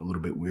bravery a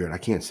little bit weird. I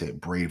can't say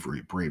it.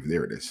 Bravery.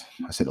 There it is.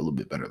 I said it a little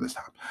bit better this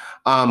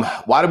time.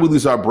 Why do we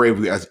lose our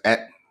bravery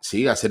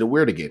see, I said it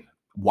weird again.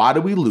 Why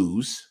do we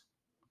lose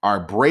our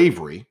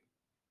bravery?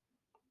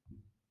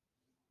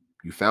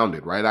 You found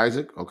it, right,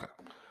 Isaac? Okay.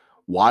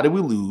 Why do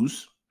we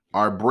lose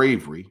our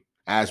bravery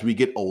as we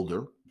get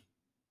older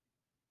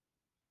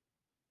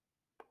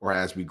or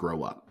as we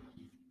grow up?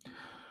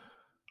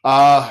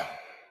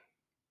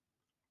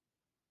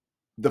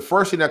 The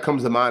first thing that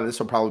comes to mind, this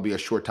will probably be a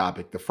short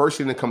topic. The first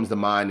thing that comes to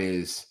mind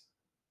is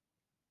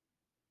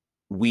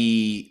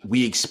we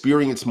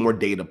experience more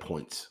data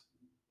points.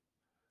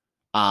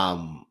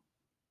 I'll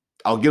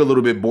get a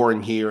little bit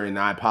boring here, and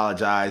I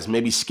apologize.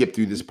 Maybe skip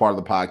through this part of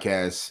the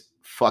podcast.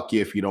 Fuck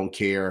you if you don't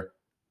care.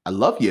 I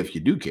love you if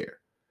you do care.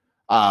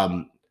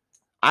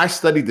 I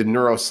studied the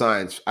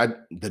neuroscience.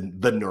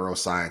 The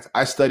neuroscience.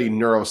 I studied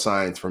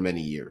neuroscience for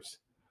many years.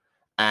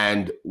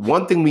 And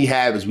one thing we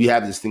have is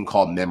this thing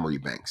called memory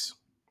banks.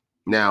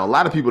 Now, a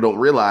lot of people don't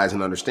realize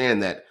and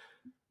understand that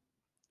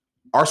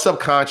our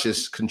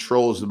subconscious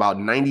controls about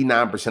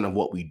 99% of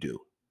what we do.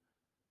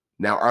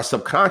 Now, our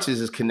subconscious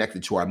is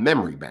connected to our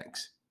memory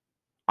banks.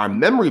 Our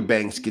memory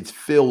banks gets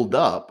filled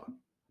up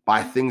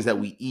by things that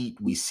we eat,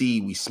 we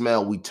see, we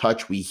smell, we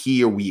touch, we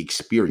hear, we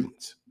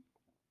experience.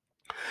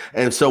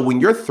 And so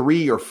when you're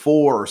 3 or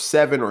 4 or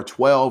 7 or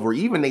 12 or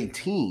even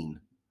 18,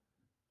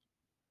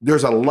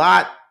 there's a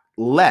lot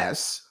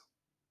less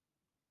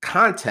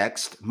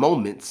context,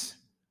 moments,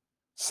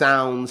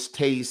 sounds,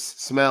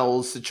 tastes,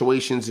 smells,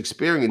 situations,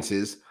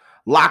 experiences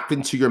locked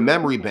into your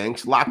memory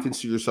banks, locked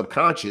into your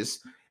subconscious,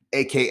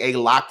 aka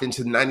locked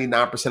into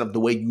 99% of the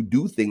way you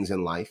do things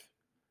in life,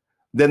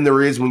 than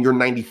there is when you're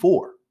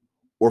 94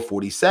 or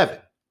 47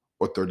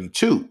 or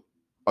 32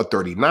 or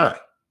 39.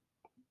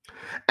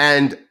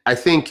 And I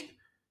think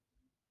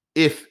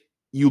if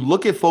you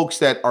look at folks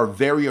that are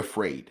very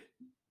afraid,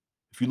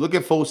 if you look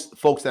at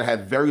folks that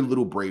have very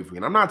little bravery,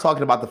 and I'm not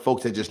talking about the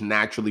folks that just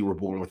naturally were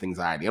born with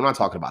anxiety. I'm not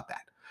talking about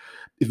that.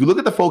 If you look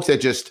at the folks that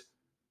just,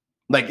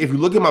 like, if you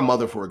look at my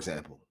mother, for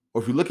example,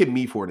 or if you look at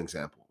me, for an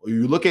example, or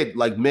you look at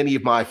like many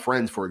of my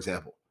friends, for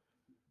example,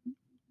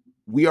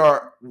 we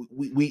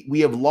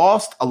have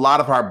lost a lot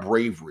of our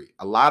bravery,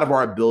 a lot of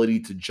our ability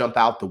to jump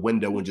out the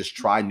window and just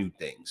try new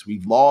things.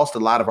 We've lost a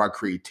lot of our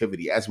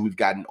creativity as we've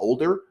gotten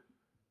older,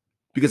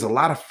 because a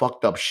lot of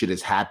fucked up shit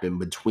has happened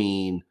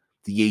between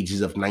the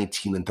ages of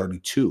 19 and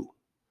 32,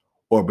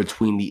 or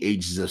between the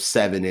ages of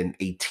 7 and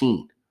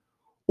 18,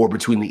 or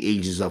between the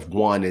ages of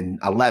 1 and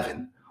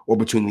 11, or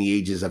between the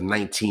ages of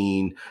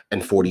 19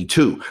 and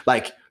 42.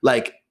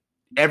 Like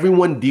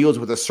everyone deals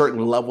with a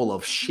certain level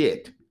of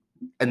shit.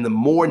 And the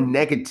more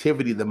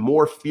negativity, the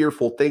more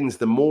fearful things,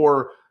 the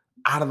more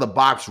out of the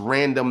box,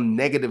 random,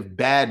 negative,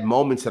 bad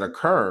moments that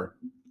occur.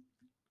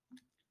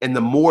 And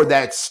the more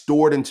that's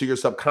stored into your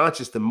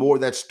subconscious, the more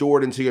that's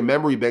stored into your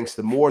memory banks,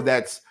 the more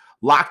that's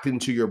locked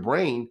into your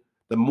brain,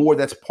 the more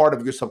that's part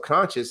of your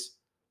subconscious.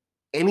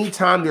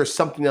 Anytime there's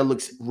something that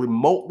looks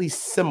remotely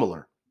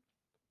similar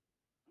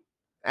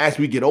as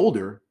we get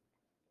older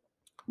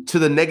to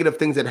the negative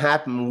things that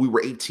happened when we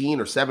were 18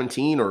 or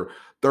 17 or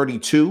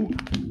 32.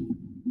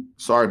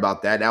 Sorry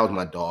about that. That was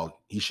my dog.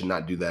 He should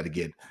not do that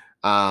again.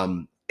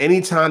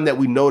 Anytime that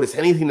we notice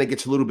anything that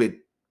gets a little bit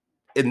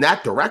in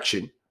that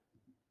direction,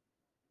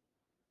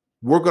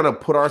 we're going to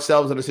put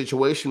ourselves in a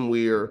situation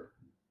where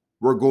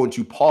we're going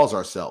to pause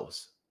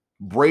ourselves.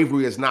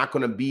 Bravery is not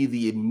going to be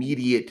the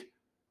immediate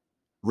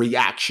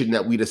reaction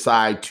that we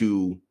decide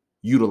to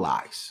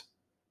utilize.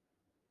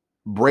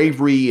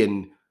 Bravery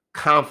and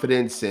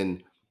confidence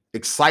and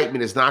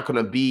excitement is not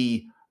going to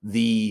be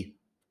the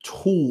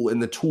tool in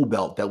the tool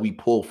belt that we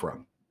pull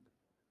from.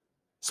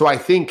 So I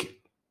think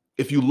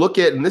if you look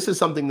at, and this is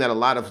something that a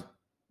lot of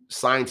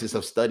scientists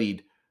have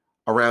studied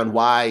around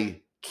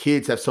why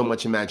kids have so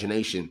much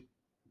imagination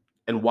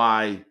and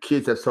why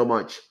kids have so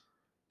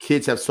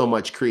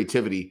much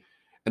creativity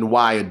and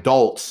why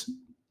adults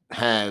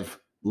have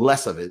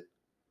less of it.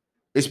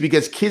 It's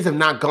because kids have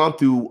not gone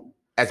through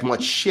as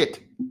much shit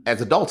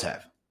as adults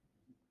have.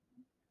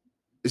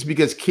 It's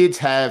because kids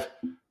have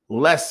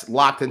less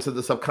locked into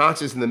the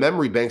subconscious and the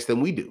memory banks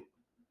than we do.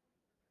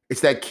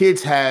 It's that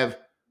kids have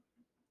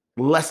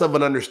less of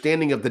an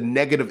understanding of the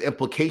negative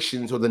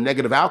implications or the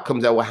negative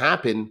outcomes that will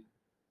happen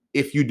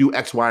if you do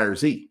X, Y, or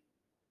Z.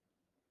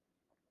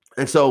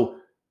 And so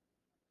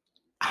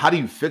how do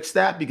you fix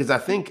that? Because I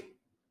think,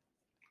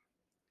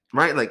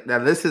 right, like now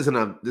this isn't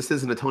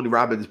a Tony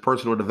Robbins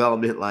personal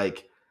development,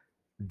 like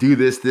do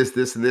this,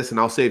 and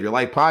I'll save your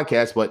life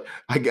podcast. But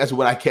I guess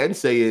what I can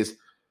say is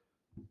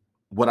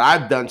what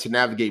I've done to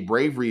navigate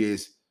bravery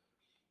is,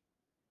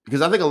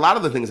 because I think a lot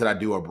of the things that I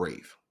do are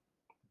brave.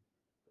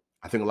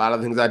 I think a lot of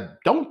the things I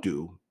don't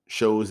do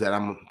shows that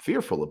I'm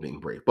fearful of being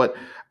brave. But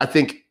I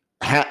think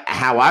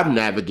how I've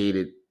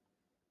navigated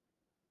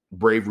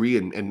bravery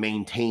and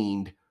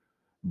maintained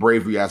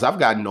bravery as I've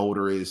gotten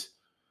older is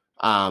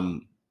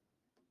I've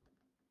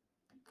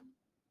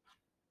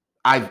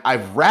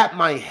wrapped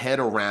my head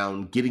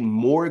around getting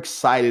more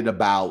excited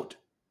about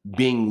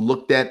being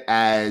looked at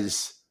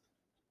as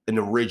an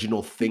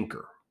original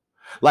thinker.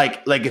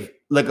 Like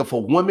if a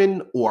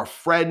woman or a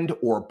friend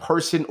or a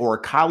person or a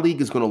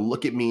colleague is going to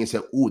look at me and say,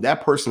 "Ooh,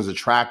 that person is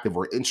attractive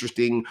or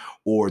interesting,"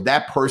 or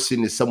 "that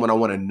person is someone I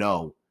want to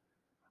know,"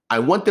 I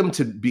want them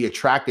to be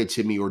attracted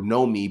to me or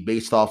know me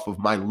based off of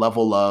my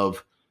level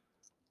of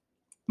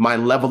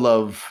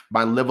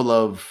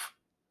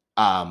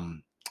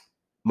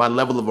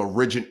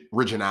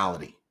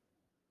originality.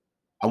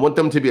 I want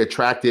them to be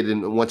attracted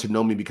and want to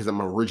know me because I'm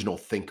an original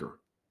thinker,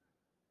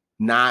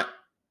 not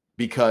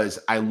because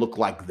I look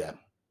like them.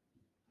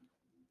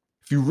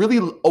 If you really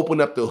open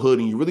up the hood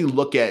and you really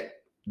look at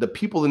the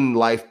people in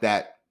life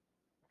that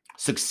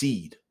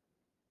succeed,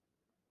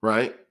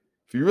 right?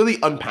 If you really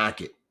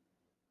unpack it,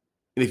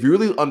 and if you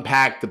really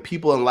unpack the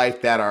people in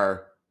life that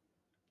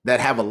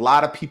have a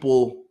lot of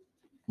people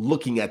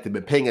looking at them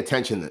and paying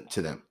attention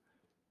to them,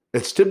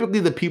 it's typically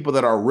the people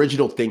that are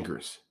original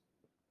thinkers,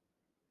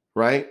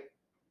 right?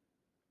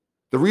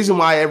 The reason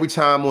why every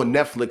time on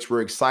Netflix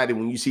we're excited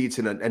when you see it's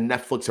in a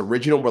Netflix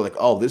original, we're like,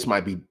 oh, this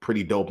might be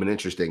pretty dope and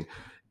interesting.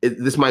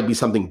 This might be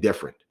something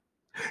different.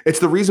 It's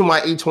the reason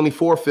why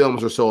A24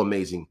 films are so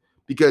amazing,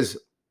 because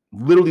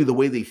literally the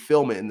way they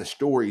film it and the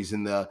stories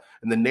and the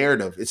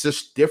narrative, it's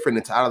just different.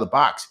 It's out of the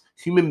box.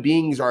 Human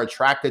beings are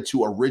attracted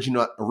to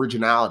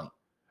originality,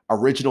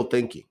 original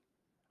thinking,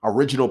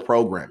 original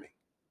programming.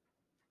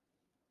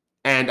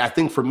 And I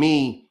think for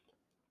me,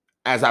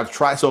 as I've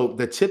tried, so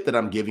the tip that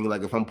I'm giving,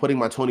 like if I'm putting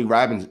my Tony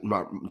Robbins,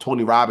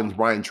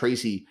 Brian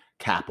Tracy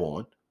cap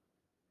on,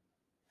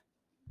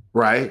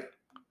 right?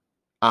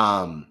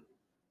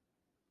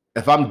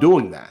 If I'm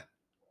doing that,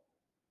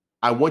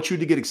 I want you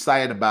to get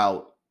excited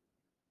about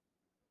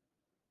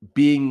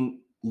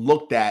being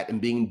looked at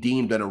and being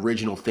deemed an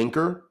original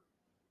thinker.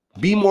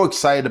 Be more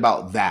excited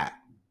about that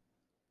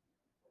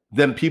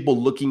than people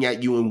looking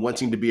at you and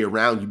wanting to be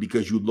around you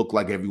because you look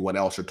like everyone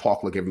else or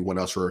talk like everyone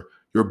else or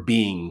you're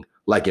being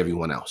like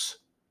everyone else.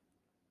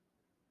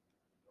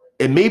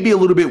 It may be a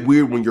little bit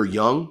weird when you're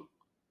young,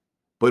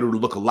 but it'll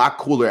look a lot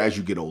cooler as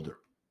you get older.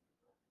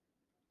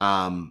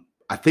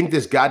 I think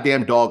this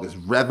goddamn dog is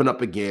revving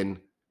up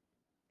again.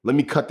 Let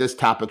me cut this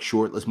topic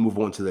short. Let's move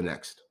on to the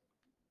next.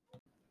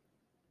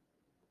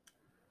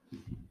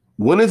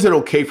 When is it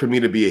okay for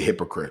me to be a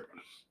hypocrite?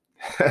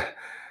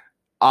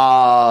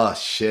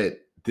 Shit.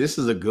 This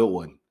is a good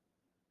one.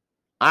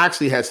 I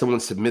actually had someone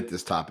submit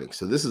this topic.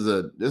 So this is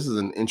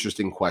an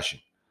interesting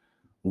question.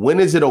 When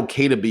is it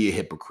okay to be a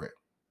hypocrite?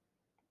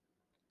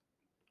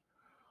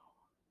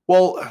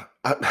 Well,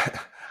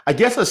 I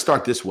guess let's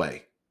start this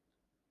way.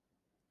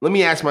 Let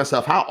me ask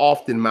myself, how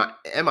often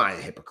am I a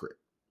hypocrite?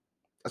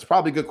 That's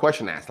probably a good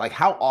question to ask. Like,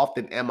 how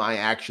often am I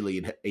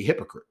actually a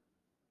hypocrite?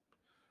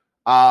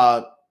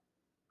 I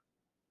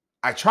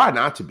try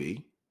not to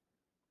be,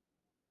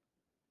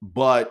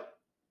 but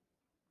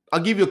I'll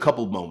give you a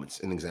couple of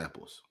moments and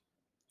examples.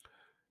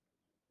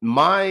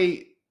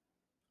 My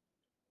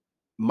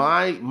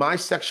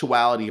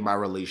sexuality in my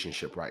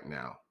relationship right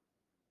now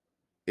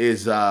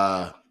is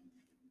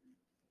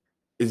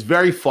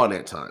very fun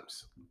at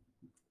times,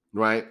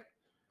 right?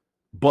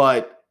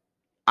 But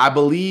I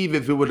believe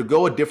if it were to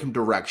go a different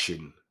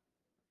direction,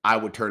 I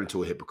would turn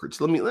into a hypocrite.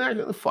 So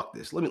fuck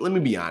this. Let me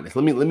be honest.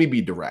 Let me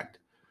be direct.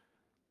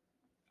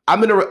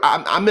 I'm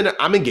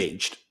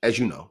engaged, as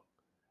you know,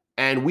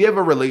 and we have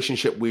a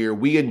relationship where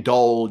we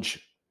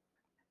indulge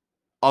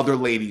other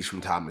ladies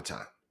from time to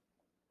time.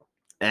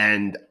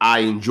 And I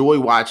enjoy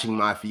watching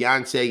my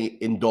fiance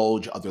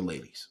indulge other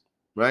ladies,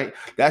 right?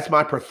 That's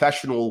my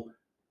professional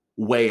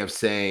way of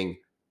saying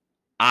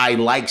I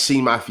like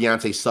seeing my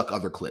fiance suck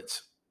other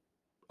clits.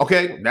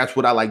 Okay, that's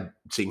what I like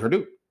seeing her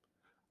do.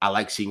 I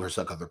like seeing her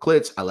suck other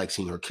clits. I like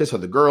seeing her kiss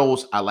other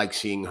girls. I like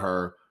seeing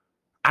her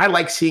come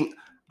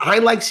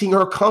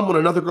on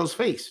another girl's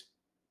face.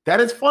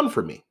 That is fun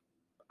for me.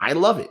 I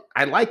love it.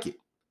 I like it.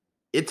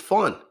 It's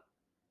fun.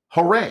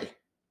 Hooray.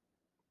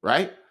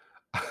 Right?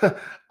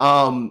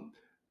 But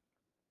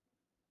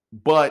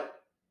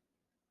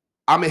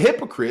I'm a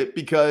hypocrite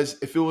because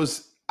if it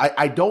was,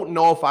 I don't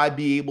know if I'd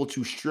be able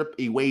to strip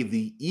away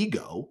the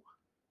ego,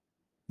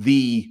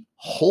 the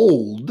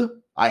hold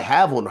I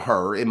have on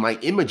her and my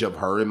image of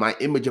her and my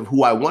image of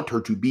who I want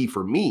her to be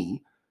for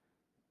me.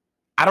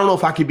 I don't know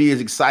if I could be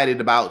as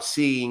excited about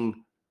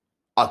seeing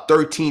a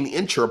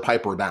 13-incher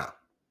pipe her down.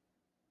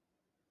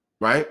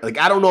 Right? Like,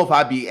 I don't know if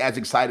I'd be as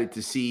excited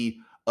to see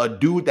a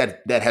dude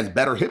that has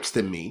better hips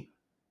than me,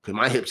 because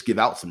my hips give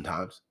out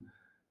sometimes.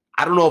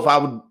 I don't know if I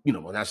would,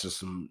 that's just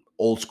some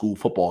old school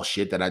football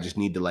shit that I just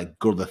need to like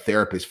go to the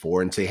therapist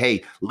for and say,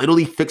 hey,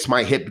 literally fix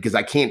my hip because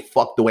I can't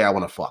fuck the way I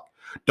want to fuck.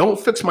 Don't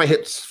fix my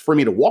hips for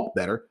me to walk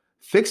better.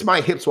 Fix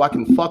my hips so I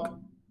can fuck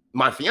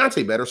my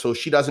fiance better so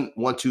she doesn't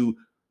want to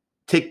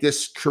take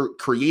this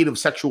creative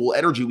sexual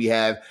energy we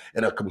have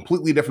in a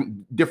completely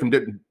different,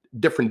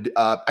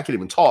 I can't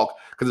even talk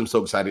because I'm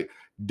so excited,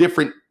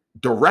 different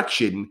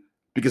direction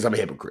because I'm a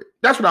hypocrite.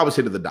 That's what I would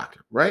say to the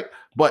doctor, right?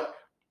 But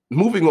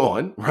moving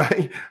on,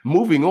 right?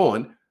 Moving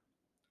on,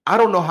 I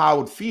don't know how I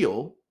would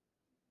feel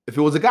if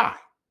it was a guy.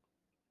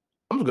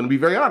 I'm just going to be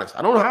very honest.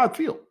 I don't know how I'd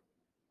feel.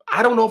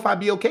 I don't know if I'd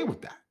be okay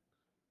with that.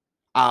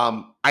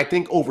 I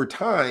think over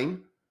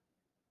time,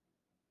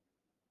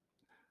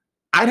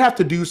 I'd have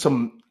to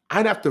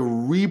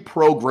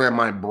reprogram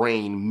my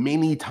brain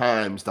many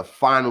times to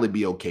finally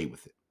be okay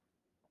with it.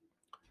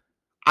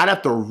 I'd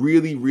have to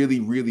really, really,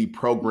 really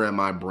program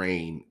my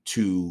brain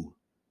to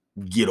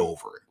get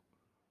over it.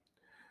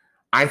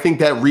 I think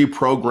that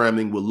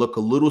reprogramming would look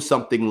a little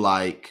something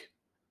like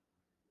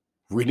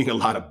reading a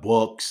lot of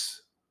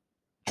books,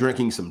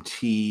 drinking some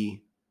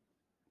tea,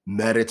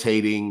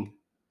 meditating,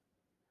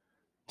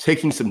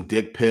 taking some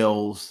dick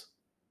pills,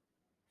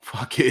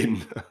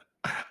 fucking,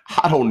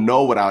 I don't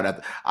know what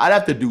I'd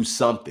have to do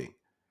something.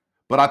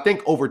 But I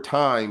think over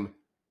time,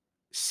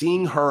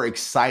 seeing her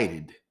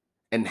excited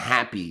and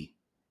happy,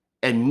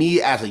 and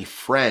me as a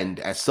friend,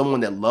 as someone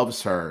that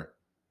loves her,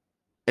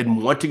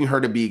 and wanting her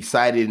to be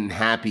excited and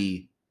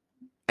happy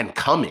and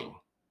coming,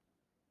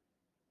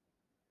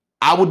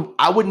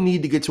 I would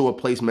need to get to a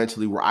place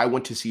mentally where I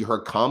want to see her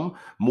come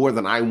more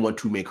than I want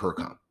to make her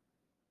come.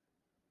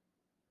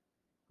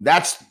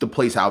 That's the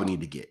place I would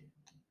need to get.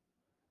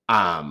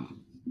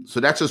 So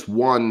that's just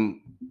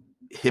one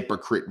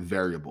hypocrite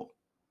variable.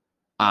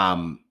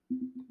 I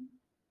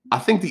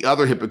think the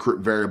other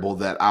hypocrite variable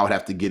that I would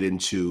have to get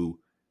into,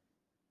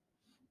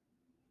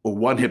 or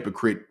one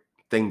hypocrite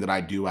thing that I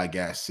do, I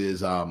guess,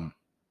 is I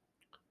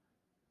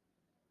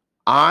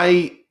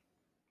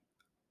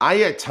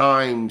at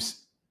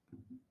times,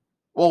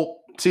 well,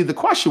 see, the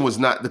question was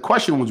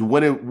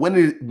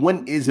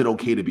when is it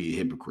okay to be a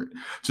hypocrite?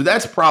 So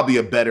that's probably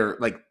a better,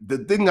 like, the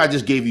thing I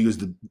just gave you is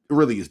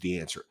the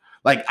answer.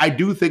 Like, I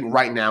do think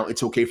right now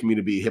it's okay for me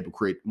to be a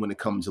hypocrite when it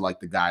comes to like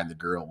the guy and the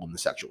girl and the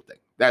sexual thing.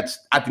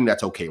 I think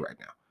that's okay right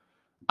now.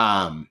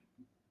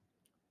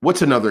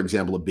 What's another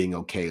example of being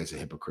okay as a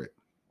hypocrite?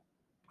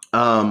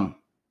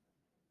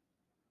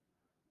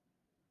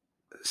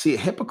 See, a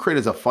hypocrite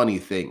is a funny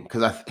thing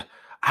because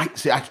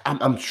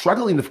I'm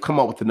struggling to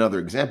come up with another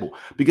example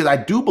because I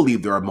do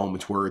believe there are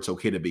moments where it's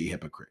okay to be a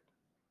hypocrite.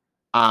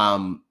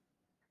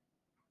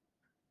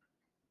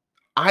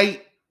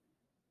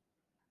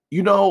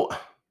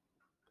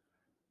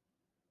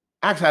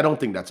 Actually, I don't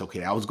think that's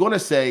okay. I was going to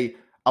say,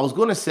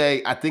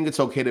 I think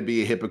it's okay to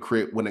be a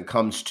hypocrite when it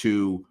comes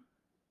to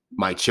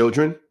my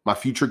children, my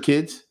future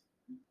kids.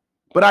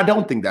 But I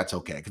don't think that's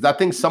okay because I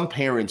think some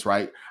parents,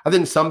 right? I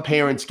think some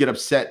parents get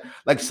upset.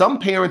 Like some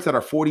parents that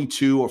are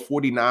 42 or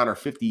 49 or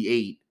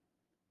 58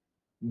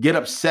 get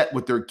upset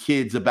with their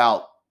kids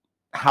about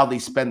how they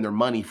spend their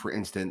money, for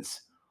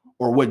instance,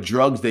 or what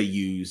drugs they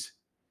use.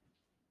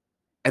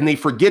 And they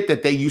forget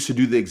that they used to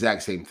do the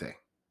exact same thing.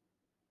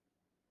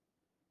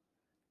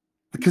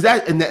 Because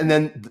and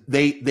then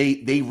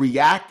they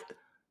react,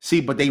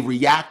 but they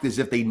react as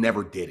if they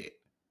never did it.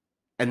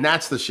 And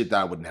that's the shit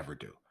that I would never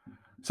do.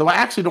 So I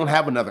actually don't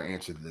have another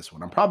answer to this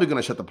one. I'm probably going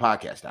to shut the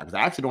podcast down because I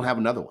actually don't have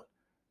another one.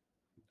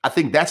 I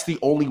think that's the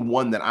only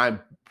one that I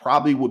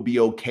probably would be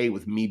okay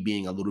with me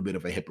being a little bit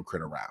of a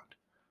hypocrite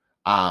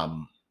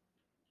around.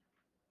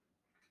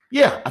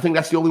 Yeah, I think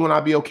that's the only one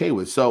I'd be okay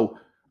with. So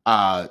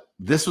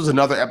this was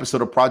another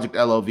episode of Project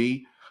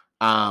Pllv.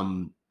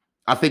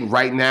 I think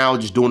right now,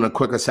 just doing a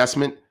quick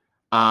assessment,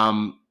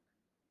 I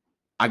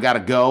got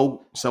to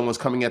go. Someone's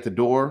coming at the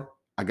door.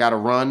 I got to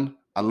run.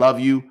 I love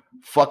you.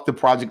 Fuck the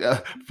project.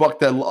 Fuck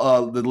the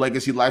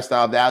legacy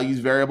lifestyle values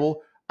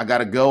variable. I got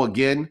to go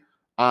again.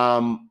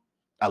 I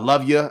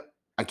love you.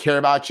 I care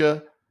about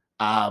you.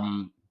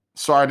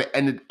 Sorry to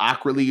end it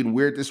awkwardly and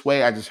weird this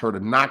way. I just heard a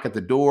knock at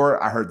the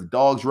door. I heard the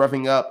dogs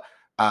revving up.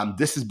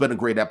 This has been a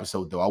great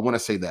episode, though. I want to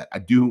say that.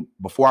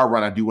 Before I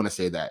run, I do want to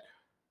say that.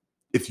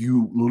 If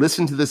you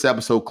listen to this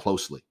episode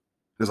closely,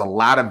 there's a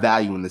lot of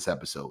value in this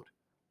episode.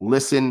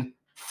 Listen,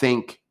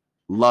 think,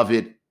 love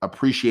it,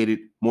 appreciate it.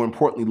 More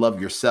importantly,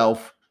 love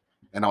yourself.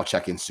 And I'll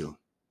check in soon.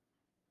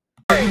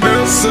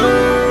 Finessing.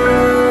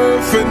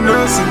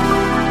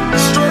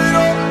 Straight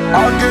up,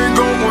 I can't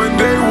go one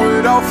day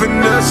without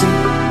finessing.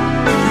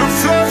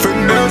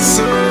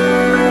 Finessing.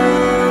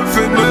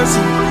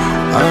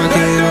 I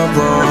can't help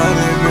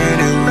 100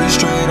 minutes, we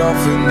straight off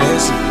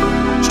finessing.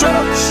 Straight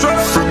up,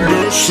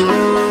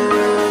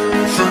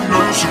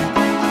 finessing.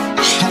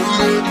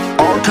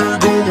 I can't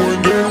go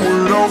one day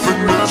without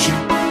finessing.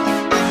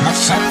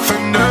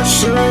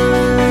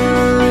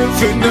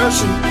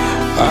 Finessing.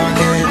 I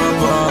can't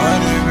help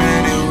 100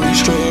 minutes, we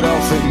straight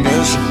off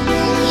finessing.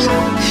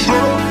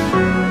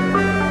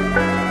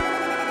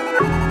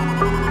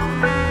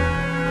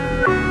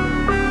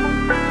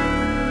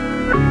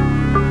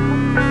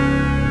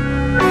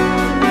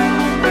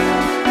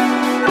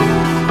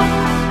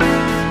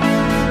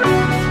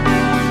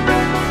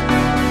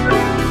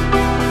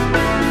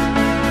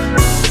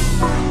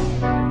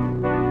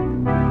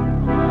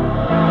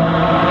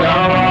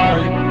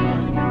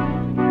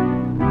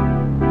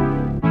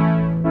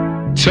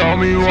 Tell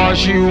me why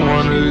she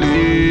wanna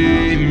leave.